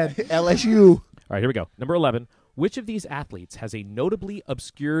in my head. LSU. All right, here we go. Number 11. Which of these athletes has a notably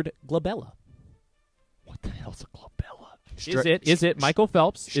obscured glabella? What the hell's a glabella? Is it Michael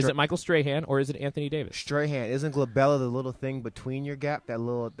Phelps? Is it Michael Strahan? Or is it Anthony Davis? Strahan. Isn't glabella the little thing between your gap?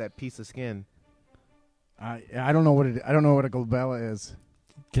 That piece of skin. I don't know what I don't know what a glabella is.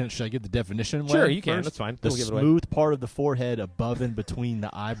 Should I give the definition? Sure, Wade, you can. first? That's fine. The We'll give it away. smooth part of the forehead above and between the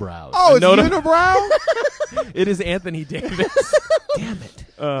eyebrows. Oh, it's Notable- unibrow? It is Anthony Davis. Damn it.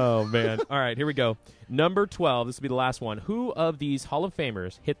 Oh, man. All right, here we go. Number 12. This will be the last one. Who of these Hall of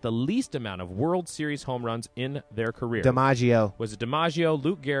Famers hit the least amount of World Series home runs in their career? DiMaggio. Was it DiMaggio,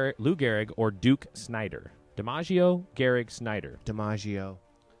 Lou Gehrig, or Duke Snyder? DiMaggio, Gehrig, Snyder. DiMaggio.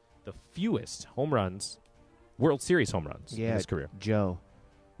 The fewest home runs, World Series home runs in his career. Joe.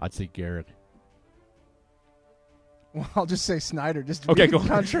 I'd say Garrett. Well, I'll just say Snyder. Just to Okay, be go on.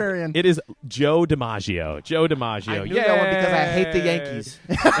 contrarian. It is Joe DiMaggio. Joe DiMaggio. I knew that one because I hate the Yankees.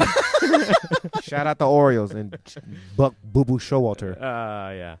 Shout out the Orioles and Buck Boo Boo Showalter.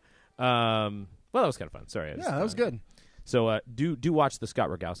 Yeah. Well, that was kind of fun. Sorry. Yeah, that was good. So do watch the Scott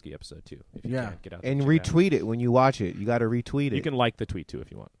Rogowski episode too. If you Yeah. can get out there And check it out. retweet it when you watch it. You got to retweet it. You can like the tweet too if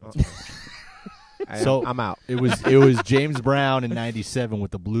you want. So- I'm out. It was James Brown in '97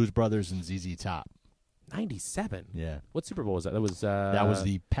 with the Blues Brothers and ZZ Top. 97. Yeah, What Super Bowl was that? That was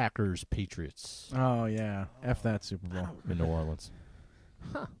the Packers Patriots Oh yeah, F that Super Bowl. in New Orleans.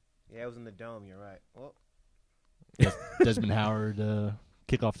 Yeah, it was in the dome. You're right. Well, Desmond Howard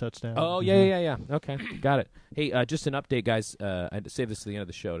kickoff touchdown. Oh yeah. Okay, got it. Hey, just an update, guys. I had to save this to the end of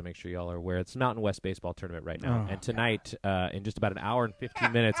the show to make sure y'all are aware. It's Mountain West baseball tournament right now, Oh, and tonight, in just about an hour and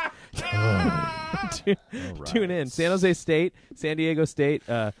 15 minutes, tune in. San Jose State, San Diego State.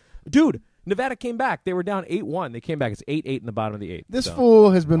 Dude, Nevada came back. They were down 8-1. They came back. It's 8-8 in the bottom of the 8th. This so.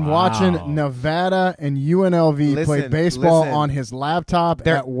 fool has been Wow. watching Nevada and UNLV play Listen, baseball listen. on his laptop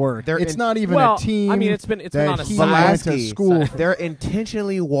They're- at work. they're It's in- not even well, a team. I mean, it's been that on a he side. went to school. They're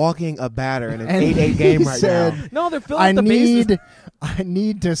intentionally walking a batter in an And 8-8 he game right said, now. No, they're filling up the bases. I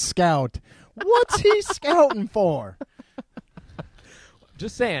need to scout. What's he scouting for?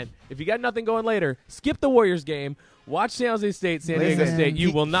 Just saying, if you got nothing going later, skip the Warriors game. Watch San Jose State, San Diego Listen, State.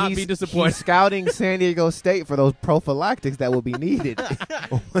 You will not be he's disappointed. scouting San Diego State for those prophylactics that will be needed.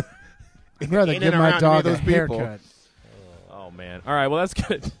 I'd rather In give and my around dog any a of those people. haircut. Oh man! All right, well that's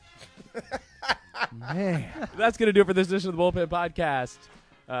good. Man. That's gonna do it for this edition of the Bullpen Podcast.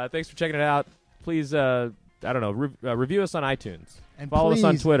 Thanks for checking it out. Please, review us on iTunes. And Follow us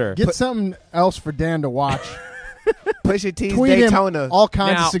on please, Twitter. Get something else for Dan to watch. Pusha T's Tweet Daytona. him all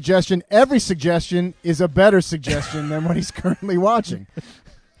kinds Now- of suggestion. Every suggestion is a better suggestion than what he's currently watching.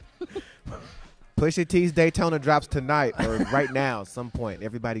 Pusha T's Daytona drops tonight or right now, some point.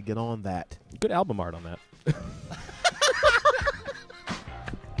 Everybody get on that. Good album art on that.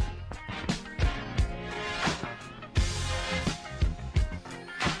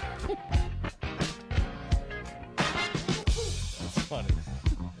 That's funny.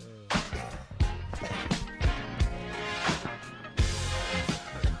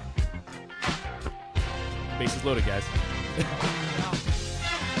 Bases loaded, guys.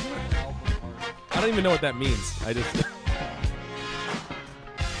 I don't even know what that means. I just